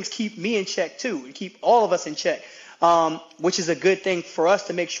those things keep me in check too, and keep all of us in check, which is a good thing for us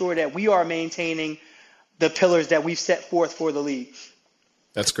to make sure that we are maintaining the pillars that we've set forth for the league.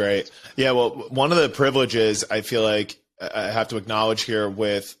 That's great. Yeah, well, one of the privileges I feel like I have to acknowledge here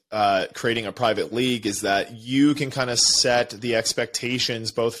with creating a private league is that you can kind of set the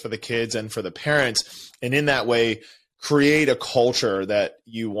expectations both for the kids and for the parents, and in that way create a culture that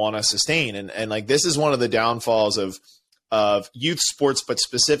you want to sustain. And like this is one of the downfalls of youth sports, but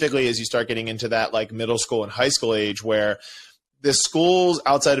specifically as you start getting into that like middle school and high school age, where the schools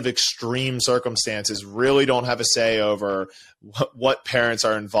outside of extreme circumstances really don't have a say over what parents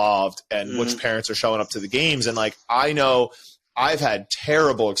are involved and which parents are showing up to the games. And like, I know I've had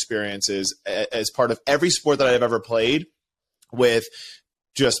terrible experiences as part of every sport that I've ever played with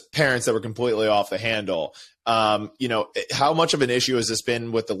just parents that were completely off the handle. How much of an issue has this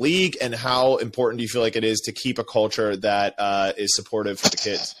been with the league, and how important do you feel like it is to keep a culture that is supportive for the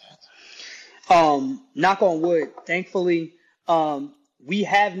kids? Knock on wood, thankfully, we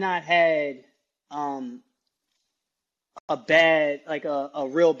have not had a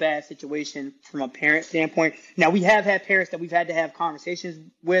real bad situation from a parent standpoint. Now, we have had parents that we've had to have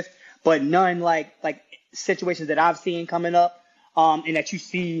conversations with, but none like situations that I've seen coming up, and that you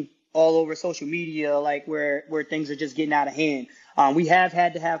see all over social media, like where things are just getting out of hand. We have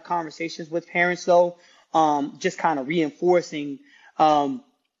had to have conversations with parents though, just kind of reinforcing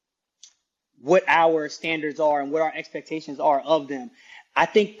what our standards are and what our expectations are of them. I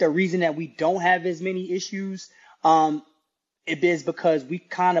think the reason that we don't have as many issues it is because we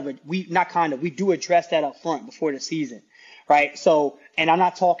do address that up front before the season, right? So, and I'm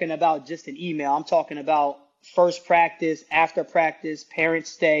not talking about just an email. I'm talking about first practice, after practice,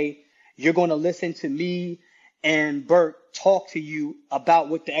 parents stay. You're going to listen to me and Bert talk to you about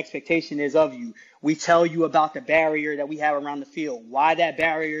what the expectation is of you. We tell you about the barrier that we have around the field, why that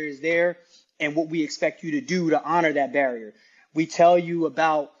barrier is there, and what we expect you to do to honor that barrier. We tell you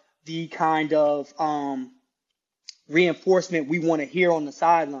about the kind of reinforcement we want to hear on the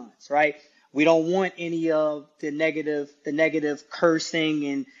sidelines, right? We don't want any of the negative cursing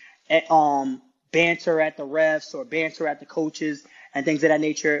and banter at the refs or banter at the coaches and things of that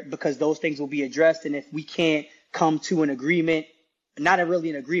nature, because those things will be addressed. And if we can't come to an agreement, not really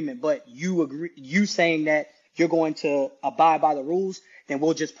an agreement, but you saying that you're going to abide by the rules, then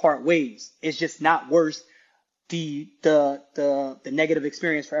we'll just part ways. It's just not worth the negative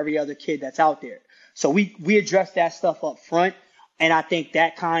experience for every other kid that's out there. So we address that stuff up front, and I think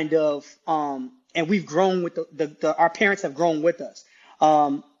that kind of and we've grown with our parents have grown with us,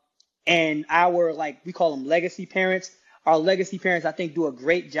 and our, like, we call them legacy parents. Our legacy parents, I think, do a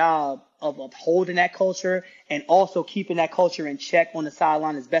great job of upholding that culture and also keeping that culture in check on the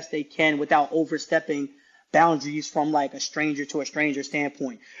sideline as best they can without overstepping boundaries from like a stranger to a stranger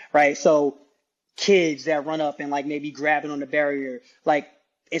standpoint, right? So kids that run up and like maybe grabbing on the barrier, like,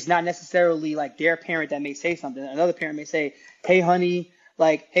 it's not necessarily like their parent that may say something. Another parent may say, hey, honey,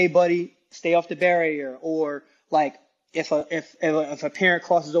 like, hey, buddy, stay off the barrier. Or like if a parent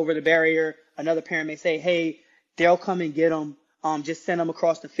crosses over the barrier, another parent may say, hey, they'll come and get them. just send them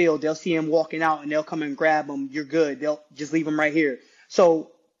across the field. They'll see him walking out and they'll come and grab him. You're good. They'll just leave him right here.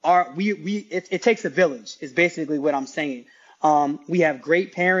 So it takes a village is basically what I'm saying. We have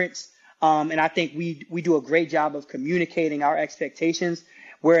great parents. And I think we do a great job of communicating our expectations.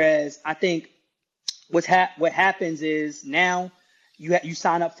 Whereas I think what happens is now you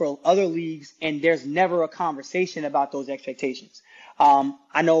sign up for other leagues and there's never a conversation about those expectations.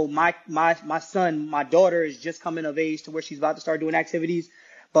 I know my daughter is just coming of age to where she's about to start doing activities,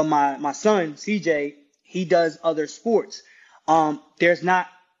 but my son, CJ, he does other sports. There's not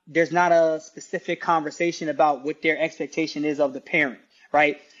a specific conversation about what their expectation is of the parent,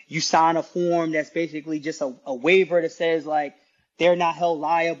 right? You sign a form that's basically just a waiver that says like they're not held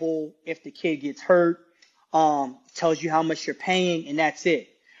liable if the kid gets hurt, tells you how much you're paying, and that's it.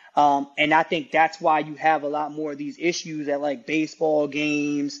 And I think that's why you have a lot more of these issues at like baseball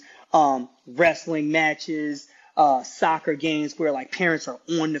games, wrestling matches, soccer games where like parents are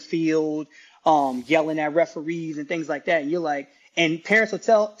on the field, yelling at referees and things like that. And you're like, and parents will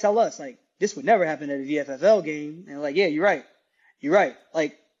tell us like, this would never happen at a DFFL game. And like, yeah, you're right. You're right.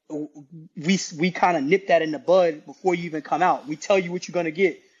 Like we kind of nip that in the bud before you even come out. We tell you what you're going to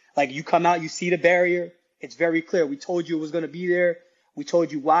get. Like you come out, you see the barrier. It's very clear. We told you it was going to be there. We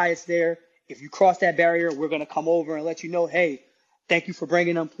told you why it's there. If you cross that barrier, we're going to come over and let you know, hey, thank you for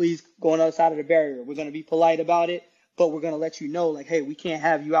bringing them. Please go on the other side of the barrier. We're going to be polite about it, but we're going to let you know, like, hey, we can't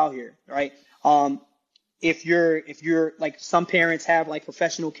have you out here, right? If you're like some parents have like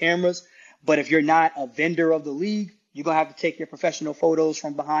professional cameras, but if you're not a vendor of the league, you're going to have to take your professional photos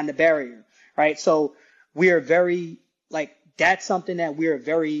from behind the barrier, right? So we are very like, that's something that we're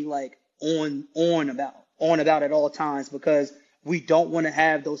very like on about at all times, because we don't want to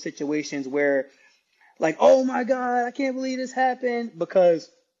have those situations where like, oh my God, I can't believe this happened, because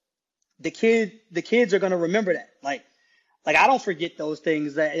the kids are going to remember that. Like I don't forget those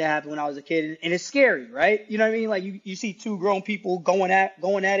things that happened when I was a kid, and it's scary, right? You know what I mean? Like you see two grown people going at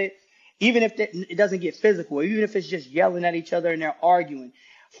it, even if it doesn't get physical, even if it's just yelling at each other and they're arguing.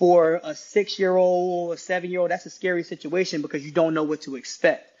 For a 6-year-old, a 7-year-old, that's a scary situation because you don't know what to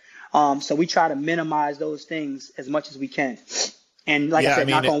expect. So we try to minimize those things as much as we can. And like I said,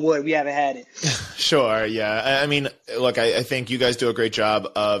 knock on wood, we haven't had it. Sure. Yeah. I mean, look, I think you guys do a great job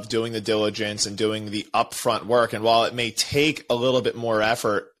of doing the diligence and doing the upfront work. And while it may take a little bit more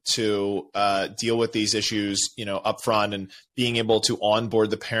effort to deal with these issues, upfront, and being able to onboard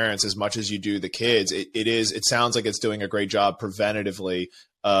the parents as much as you do the kids, it sounds like it's doing a great job preventatively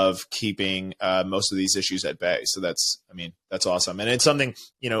of keeping most of these issues at bay. So that's awesome. And it's something,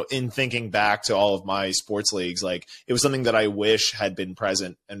 in thinking back to all of my sports leagues, like it was something that I wish had been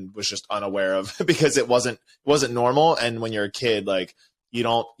present and was just unaware of because it wasn't normal. And when you're a kid, like you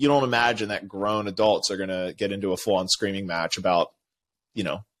don't imagine that grown adults are going to get into a full on screaming match about,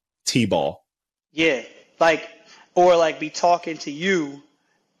 T-ball. Yeah. Or be talking to you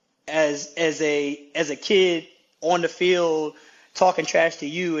as a kid on the field, talking trash to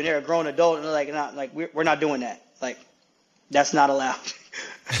you, and they're a grown adult, and they're we're not doing that. Like, that's not allowed.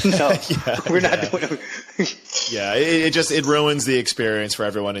 No, we're not doing it. Yeah, it ruins the experience for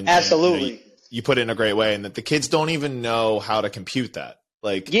everyone. And, absolutely. And, you put it in a great way, and that the kids don't even know how to compute that.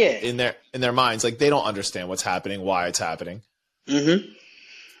 Like, in their minds, like they don't understand what's happening, why it's happening. Mm-hmm.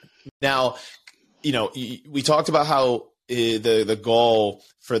 Now, we talked about how the goal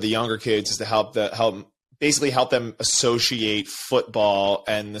for the younger kids is to help them associate football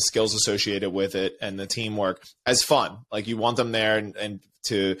and the skills associated with it and the teamwork as fun. Like you want them there and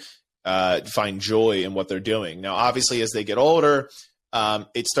to find joy in what they're doing. Now, obviously, as they get older,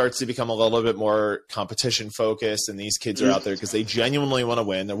 it starts to become a little bit more competition focused, and these kids are out there because they genuinely want to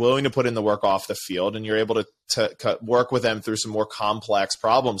win. They're willing to put in the work off the field, and you're able to work with them through some more complex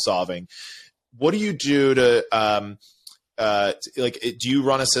problem solving. What do you do to do you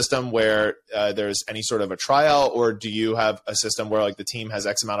run a system where there's any sort of a tryout, or do you have a system where like the team has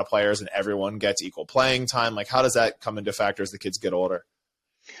X amount of players and everyone gets equal playing time? Like, how does that come into factor as the kids get older?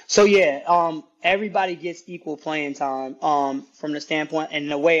 So everybody gets equal playing time from the standpoint,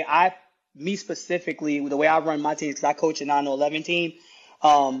 and the way specifically, the way I run my teams, because I coach a 9-11 team,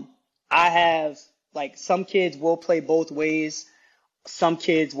 I have some kids will play both ways. Some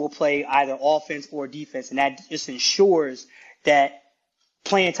kids will play either offense or defense, and that just ensures that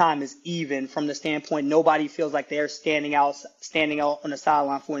playing time is even from the standpoint nobody feels like they're standing out on the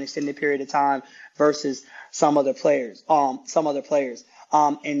sideline for an extended period of time versus some other players.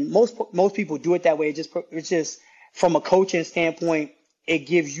 And most people do it that way. It's just from a coaching standpoint, it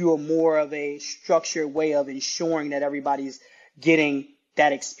gives you a more of a structured way of ensuring that everybody's getting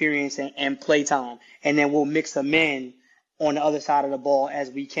that experience and play time. And then we'll mix them in on the other side of the ball as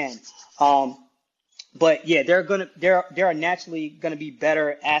we can. But yeah, they're naturally gonna be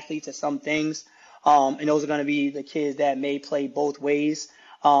better athletes at some things, and those are gonna be the kids that may play both ways,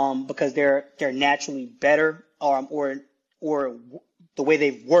 because they're naturally better, or the way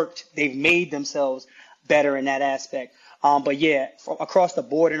they've made themselves better in that aspect. But yeah, across the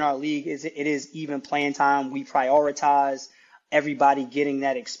board in our league, it is even playing time. We prioritize everybody getting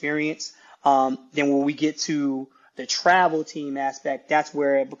that experience. Then when we get to the travel team aspect, that's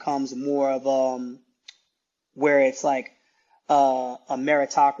where it becomes more of where it's like a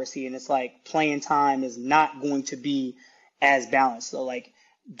meritocracy, and it's like playing time is not going to be as balanced. So like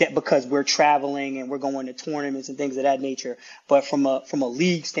that, because we're traveling and we're going to tournaments and things of that nature. But from a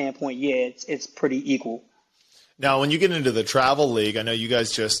league standpoint, yeah, it's pretty equal. Now, when you get into the travel league, I know you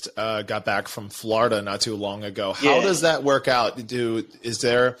guys just got back from Florida not too long ago. How does that work out? Is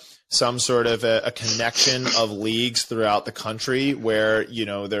there some sort of a connection of leagues throughout the country where,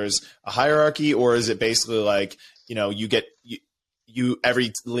 there's a hierarchy, or is it basically like,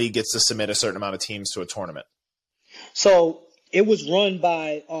 every league gets to submit a certain amount of teams to a tournament? So it was run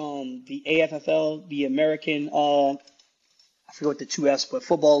by the AFFL, the American I forget what the two F's, but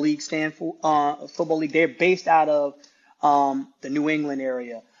Football League stand for. Football League. They're based out of the New England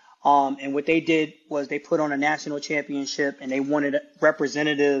area. And what they did was they put on a national championship, and they wanted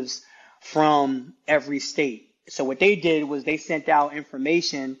representatives from every state. So what they did was they sent out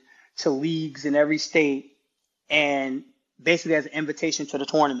information to leagues in every state, and basically as an invitation to the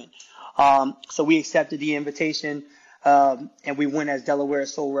tournament. So we accepted the invitation, and we went as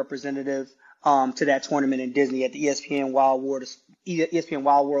Delaware's sole representative to that tournament in Disney at the ESPN Wild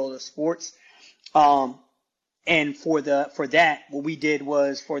World of Sports. And for that, what we did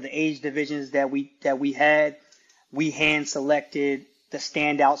was, for the age divisions that we had, we hand selected the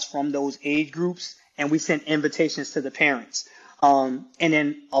standouts from those age groups, and we sent invitations to the parents. And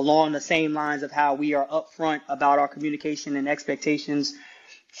then along the same lines of how we are upfront about our communication and expectations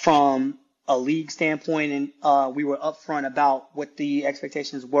from a league standpoint, and we were upfront about what the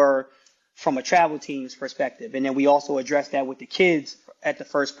expectations were from a travel team's perspective. And then we also addressed that with the kids at the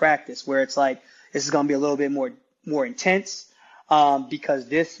first practice, where it's like, this is going to be a little bit more intense, because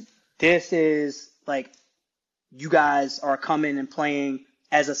this is like, you guys are coming and playing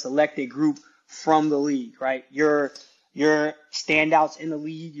as a selected group from the league, right? You're standouts in the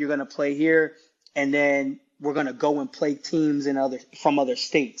league. You're going to play here, and then we're going to go and play teams from other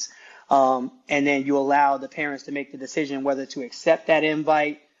states. And then you allow the parents to make the decision whether to accept that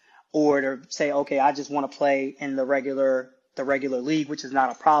invite, or to say, okay, I just want to play in the regular league, which is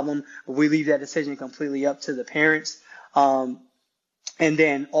not a problem. But we leave that decision completely up to the parents. And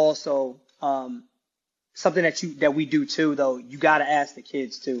then also, something that we do too, though, you got to ask the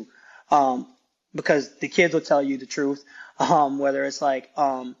kids too, because the kids will tell you the truth. Whether it's like,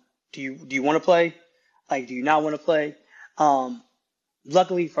 do you want to play? Like, do you not want to play?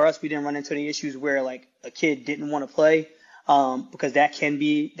 Luckily for us, we didn't run into any issues where like a kid didn't want to play. Because that can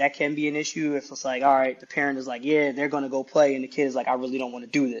be an issue if it's like, all right, the parent is like, yeah, they're going to go play, and the kid is like, I really don't want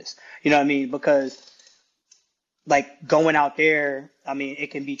to do this. You know what I mean? Because like going out there, I mean,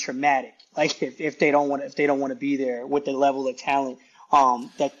 it can be traumatic. Like if they don't want to be there with the level of talent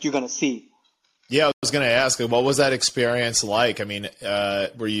that you're going to see. Yeah, I was going to ask, what was that experience like? I mean,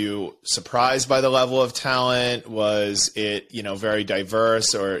 were you surprised by the level of talent? Was it, very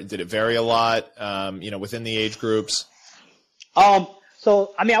diverse, or did it vary a lot, within the age groups?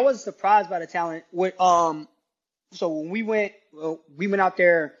 So I mean, I wasn't surprised by the talent. So when we went out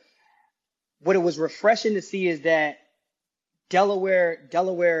there, what it was refreshing to see is that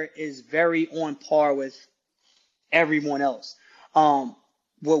Delaware is very on par with everyone else.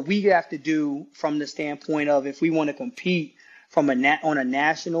 What we have to do from the standpoint of, if we want to compete on a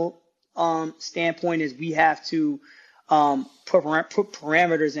national standpoint, is we have to put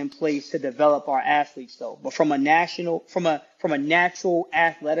parameters in place to develop our athletes, though. But from a natural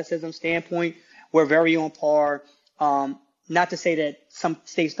athleticism standpoint, we're very on par. Not to say that some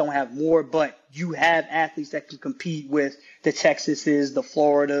states don't have more, but you have athletes that can compete with the Texases, the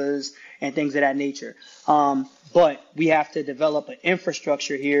Floridas, and things of that nature. But we have to develop an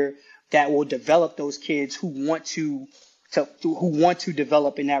infrastructure here that will develop those kids who want to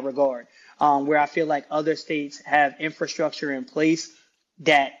develop in that regard. Where I feel like other states have infrastructure in place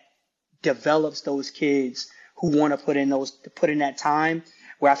that develops those kids who want to put in that time,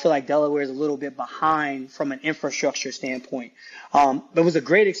 where I feel like Delaware is a little bit behind from an infrastructure standpoint. It was a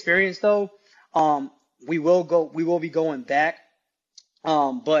great experience, though. We will be going back.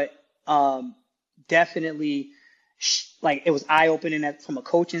 But definitely, like, it was eye-opening from a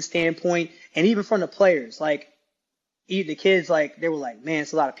coaching standpoint, and even from the players. Like, the kids, like, they were like, man,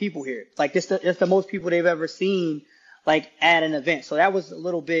 it's a lot of people here. Like, it's the most people they've ever seen, like, at an event. So that was a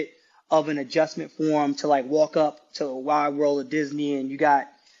little bit of an adjustment for them to, like, walk up to a Wide World of Disney and you got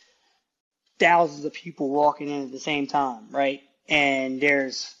thousands of people walking in at the same time, right? And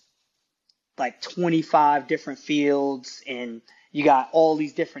there's like 25 different fields and you got all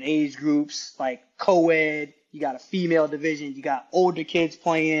these different age groups, like co-ed, you got a female division, you got older kids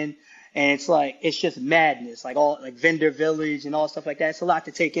playing, and it's like, it's just madness, like all like vendor village and all stuff like that. It's a lot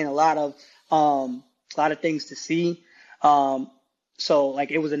to take in, a lot of things to see. So like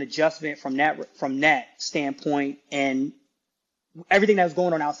it was an adjustment from that standpoint and everything that was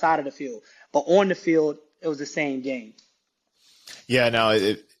going on outside of the field. But on the field, it was the same game. Yeah,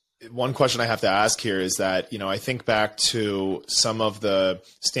 no, one question I have to ask here is that, I think back to some of the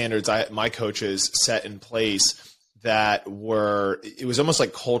standards my coaches set in place that it was almost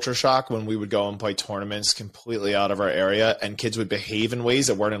like culture shock when we would go and play tournaments completely out of our area and kids would behave in ways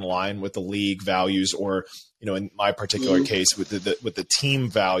that weren't in line with the league values or, in my particular case with the team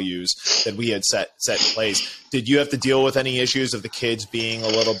values that we had set in place. Did you have to deal with any issues of the kids being a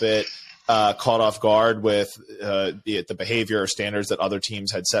little bit caught off guard with the behavior or standards that other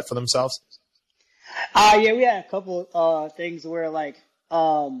teams had set for themselves? Yeah, we had a couple things where like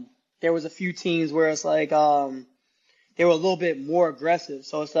there was a few teams where it's like they were a little bit more aggressive.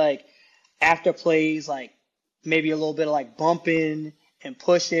 So it's like after plays, like maybe a little bit of like bumping and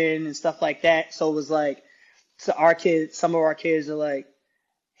pushing and stuff like that. So it was like, some of our kids are like,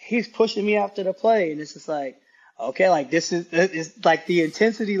 he's pushing me after the play, and it's just like, okay, like this is like the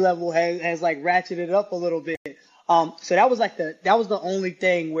intensity level has like ratcheted up a little bit. So that was the only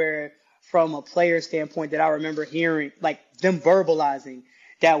thing where from a player standpoint that I remember hearing like them verbalizing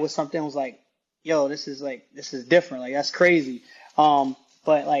that was something I was like, yo, this is different. Like that's crazy. But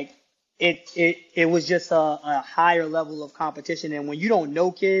like it was just a higher level of competition. And when you don't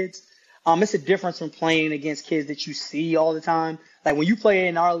know kids, it's a difference from playing against kids that you see all the time. Like when you play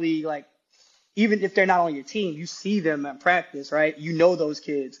in our league, like even if they're not on your team, you see them at practice, right? You know those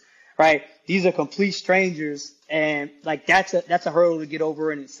kids, right? These are complete strangers, and like that's a hurdle to get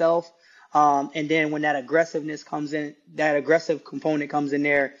over in itself. And then when that aggressiveness comes in, that aggressive component comes in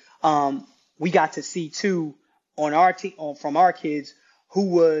there, we got to see too on our team, from our kids, who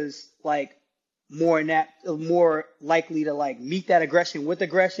was like more likely to like meet that aggression with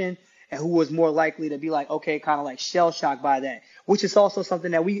aggression, and who was more likely to be like, okay, kind of like shell shocked by that, which is also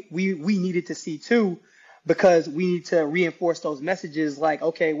something that we needed to see too, because we need to reinforce those messages like,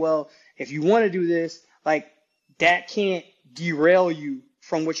 okay, well, if you want to do this, like that can't derail you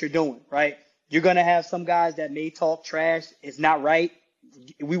from what you're doing, right? You're going to have some guys that may talk trash. It's not right.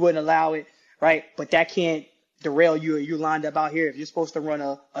 We wouldn't allow it, right? But that can't derail you. Or you're lined up out here. If you're supposed to run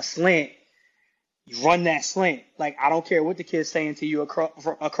a slant, you run that slant. Like, I don't care what the kid's saying to you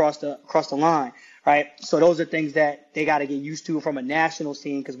across the line, right? So those are things that they got to get used to from a national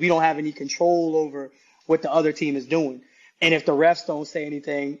scene, because we don't have any control over what the other team is doing. And if the refs don't say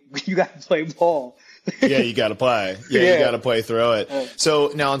anything, you got to play ball. Yeah, you got to play. Yeah, you got to play through it.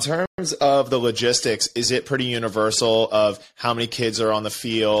 So now in terms of the logistics, is it pretty universal of how many kids are on the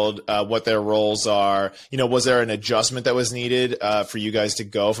field, what their roles are? Was there an adjustment that was needed for you guys to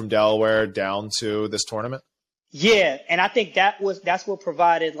go from Delaware down to this tournament? Yeah, and I think that's what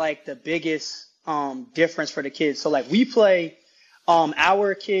provided like the biggest difference for the kids. So like we play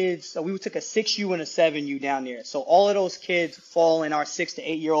our kids, so we took a 6U and a 7U down there. So all of those kids fall in our 6 to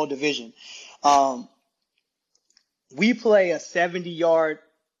 8 year old division. We play a 70-yard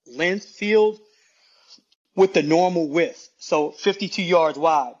length field with the normal width, so 52 yards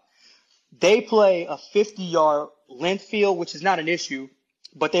wide. They play a 50-yard length field, which is not an issue,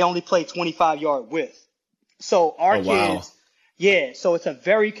 but they only play 25-yard width. So our kids, wow. Yeah, so it's a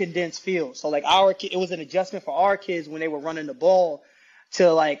very condensed field. So like it was an adjustment for our kids when they were running the ball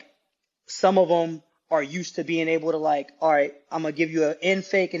to like, some of them are used to being able to like, all right, I'm going to give you an end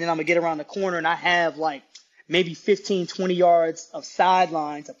fake and then I'm going to get around the corner and I have like maybe 15, 20 yards of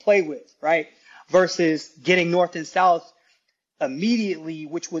sideline to play with, right? Versus getting north and south immediately,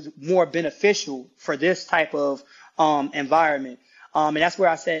 which was more beneficial for this type of environment. And that's where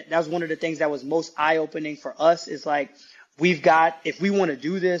I said that was one of the things that was most eye-opening for us is like, if we want to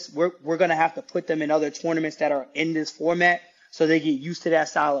do this, we're going to have to put them in other tournaments that are in this format so they get used to that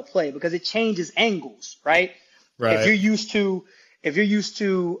style of play, because it changes angles, right? Right. If you're used to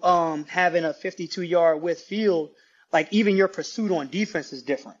having a 52-yard width field, like even your pursuit on defense is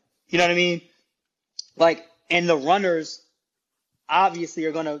different. You know what I mean? Like, and the runners obviously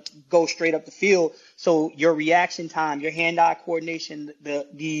are going to go straight up the field. So your reaction time, your hand-eye coordination,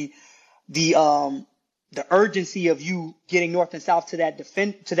 the the urgency of you getting north and south to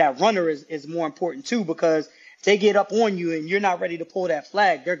that runner is more important too, because if they get up on you and you're not ready to pull that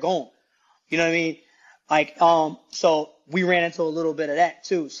flag, they're gone. You know what I mean? Like, so we ran into a little bit of that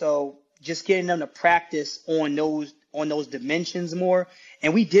too. So just getting them to practice on those dimensions more.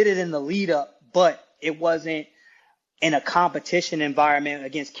 And we did it in the lead up, but it wasn't in a competition environment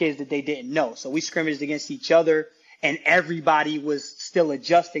against kids that they didn't know. So we scrimmaged against each other and everybody was still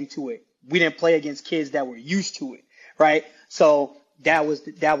adjusting to it. We didn't play against kids that were used to it, right? So that was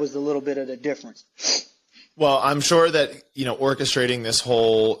a little bit of the difference. Well, I'm sure that, orchestrating this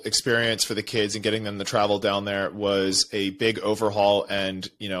whole experience for the kids and getting them to travel down there was a big overhaul and,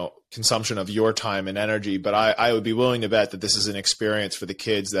 consumption of your time and energy. But I would be willing to bet that this is an experience for the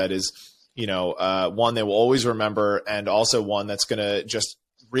kids that is, one they will always remember, and also one that's going to just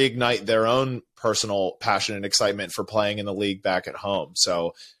reignite their own personal passion and excitement for playing in the league back at home.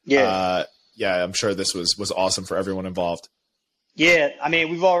 So, I'm sure this was awesome for everyone involved. Yeah, I mean,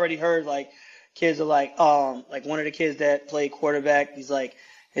 we've already heard kids are like one of the kids that played quarterback, he's like,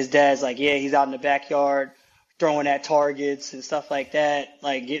 his dad's like, yeah, he's out in the backyard throwing at targets and stuff like that,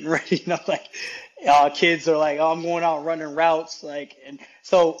 like getting ready, kids are like, oh, I'm going out running routes, and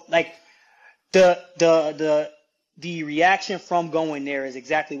so the reaction from going there is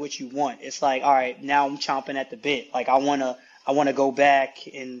exactly what you want. It's like, all right, now I'm chomping at the bit. Like I wanna go back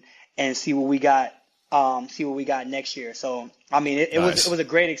and see what we got next year. So I mean, it Nice. was a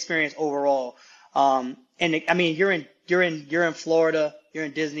great experience overall. And I mean, you're in Florida, you're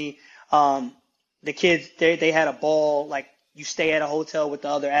in Disney. The kids, they had a ball. Like you stay at a hotel with the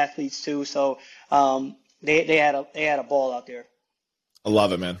other athletes too. So they had a ball out there. I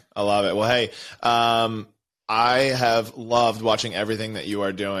love it, man. I love it. Well, hey, I have loved watching everything that you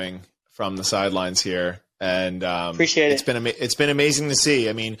are doing from the sidelines here, and Appreciate it. It's been amazing to see.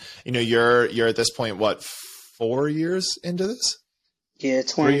 I mean, you're at this point, what, 4 years into this? Yeah,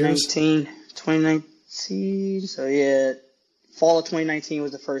 2019. So yeah, fall of 2019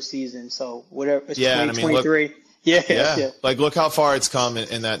 was the first season. So whatever, it's 2023. Yeah. Like, look how far it's come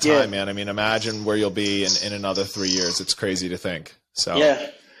in that time, man. I mean, imagine where you'll be in another 3 years. It's crazy to think. So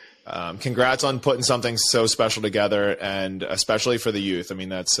congrats on putting something so special together, and especially for the youth. I mean,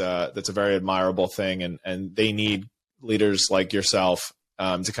 that's a very admirable thing, and they need leaders like yourself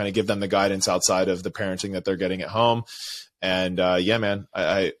to kind of give them the guidance outside of the parenting that they're getting at home. And man,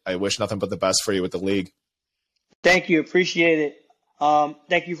 I wish nothing but the best for you with the league. Thank you, appreciate it.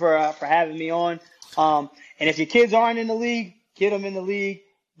 Thank you for having me on. And if your kids aren't in the league, get them in the league.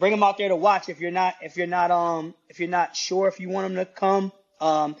 Bring them out there to watch. If you're not sure if you want them to come,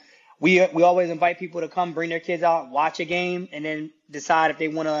 we always invite people to come, bring their kids out, watch a game, and then decide if they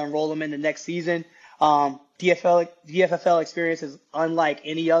want to enroll them in the next season. DFFL experience is unlike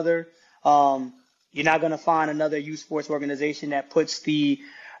any other. You're not going to find another youth sports organization that puts the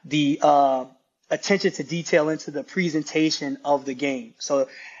attention to detail into the presentation of the game. So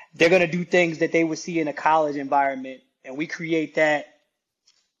they're going to do things that they would see in a college environment, and we create that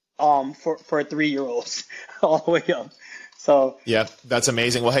for 3-year-olds all the way up. So yeah, that's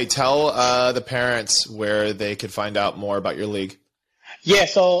amazing. Well, hey, tell the parents where they could find out more about your league. Yeah,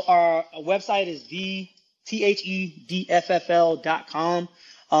 so our website is thedffl.com.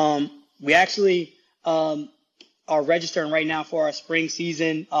 We actually are registering right now for our spring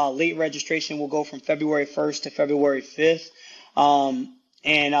season. Late registration will go from February 1st to February 5th. Our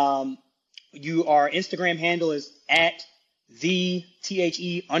Instagram handle is at @THE_DFFL.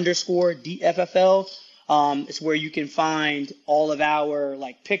 It's where you can find all of our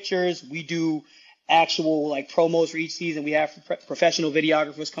pictures. We do actual promos for each season. We have professional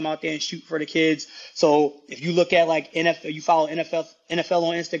videographers come out there and shoot for the kids. So if you look at NFL, you follow NFL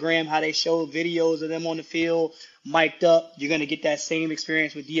on Instagram, how they show videos of them on the field, mic'd up, you're going to get that same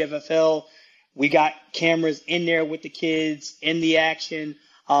experience with DFFL. We got cameras in there with the kids in the action,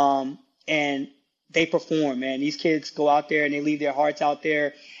 and they perform, man. These kids go out there and they leave their hearts out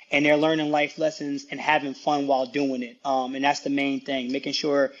there, and they're learning life lessons and having fun while doing it. And that's the main thing, making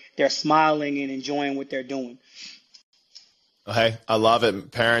sure they're smiling and enjoying what they're doing. Hey, I love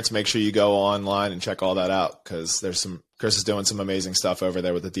it. Parents, make sure you go online and check all that out, because Chris is doing some amazing stuff over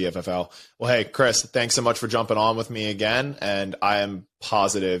there with the DFFL. Well, hey, Chris, thanks so much for jumping on with me again, and I am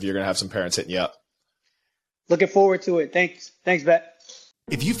positive you're going to have some parents hitting you up. Looking forward to it. Thanks, Bet.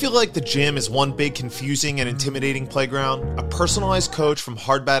 If you feel like the gym is one big confusing and intimidating playground, a personalized coach from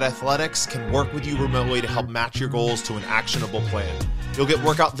Hardbat Athletics can work with you remotely to help match your goals to an actionable plan. You'll get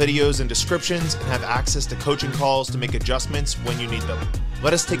workout videos and descriptions and have access to coaching calls to make adjustments when you need them.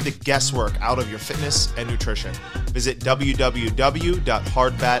 Let us take the guesswork out of your fitness and nutrition. Visit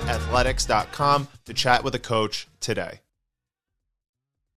www.hardbatathletics.com to chat with a coach today.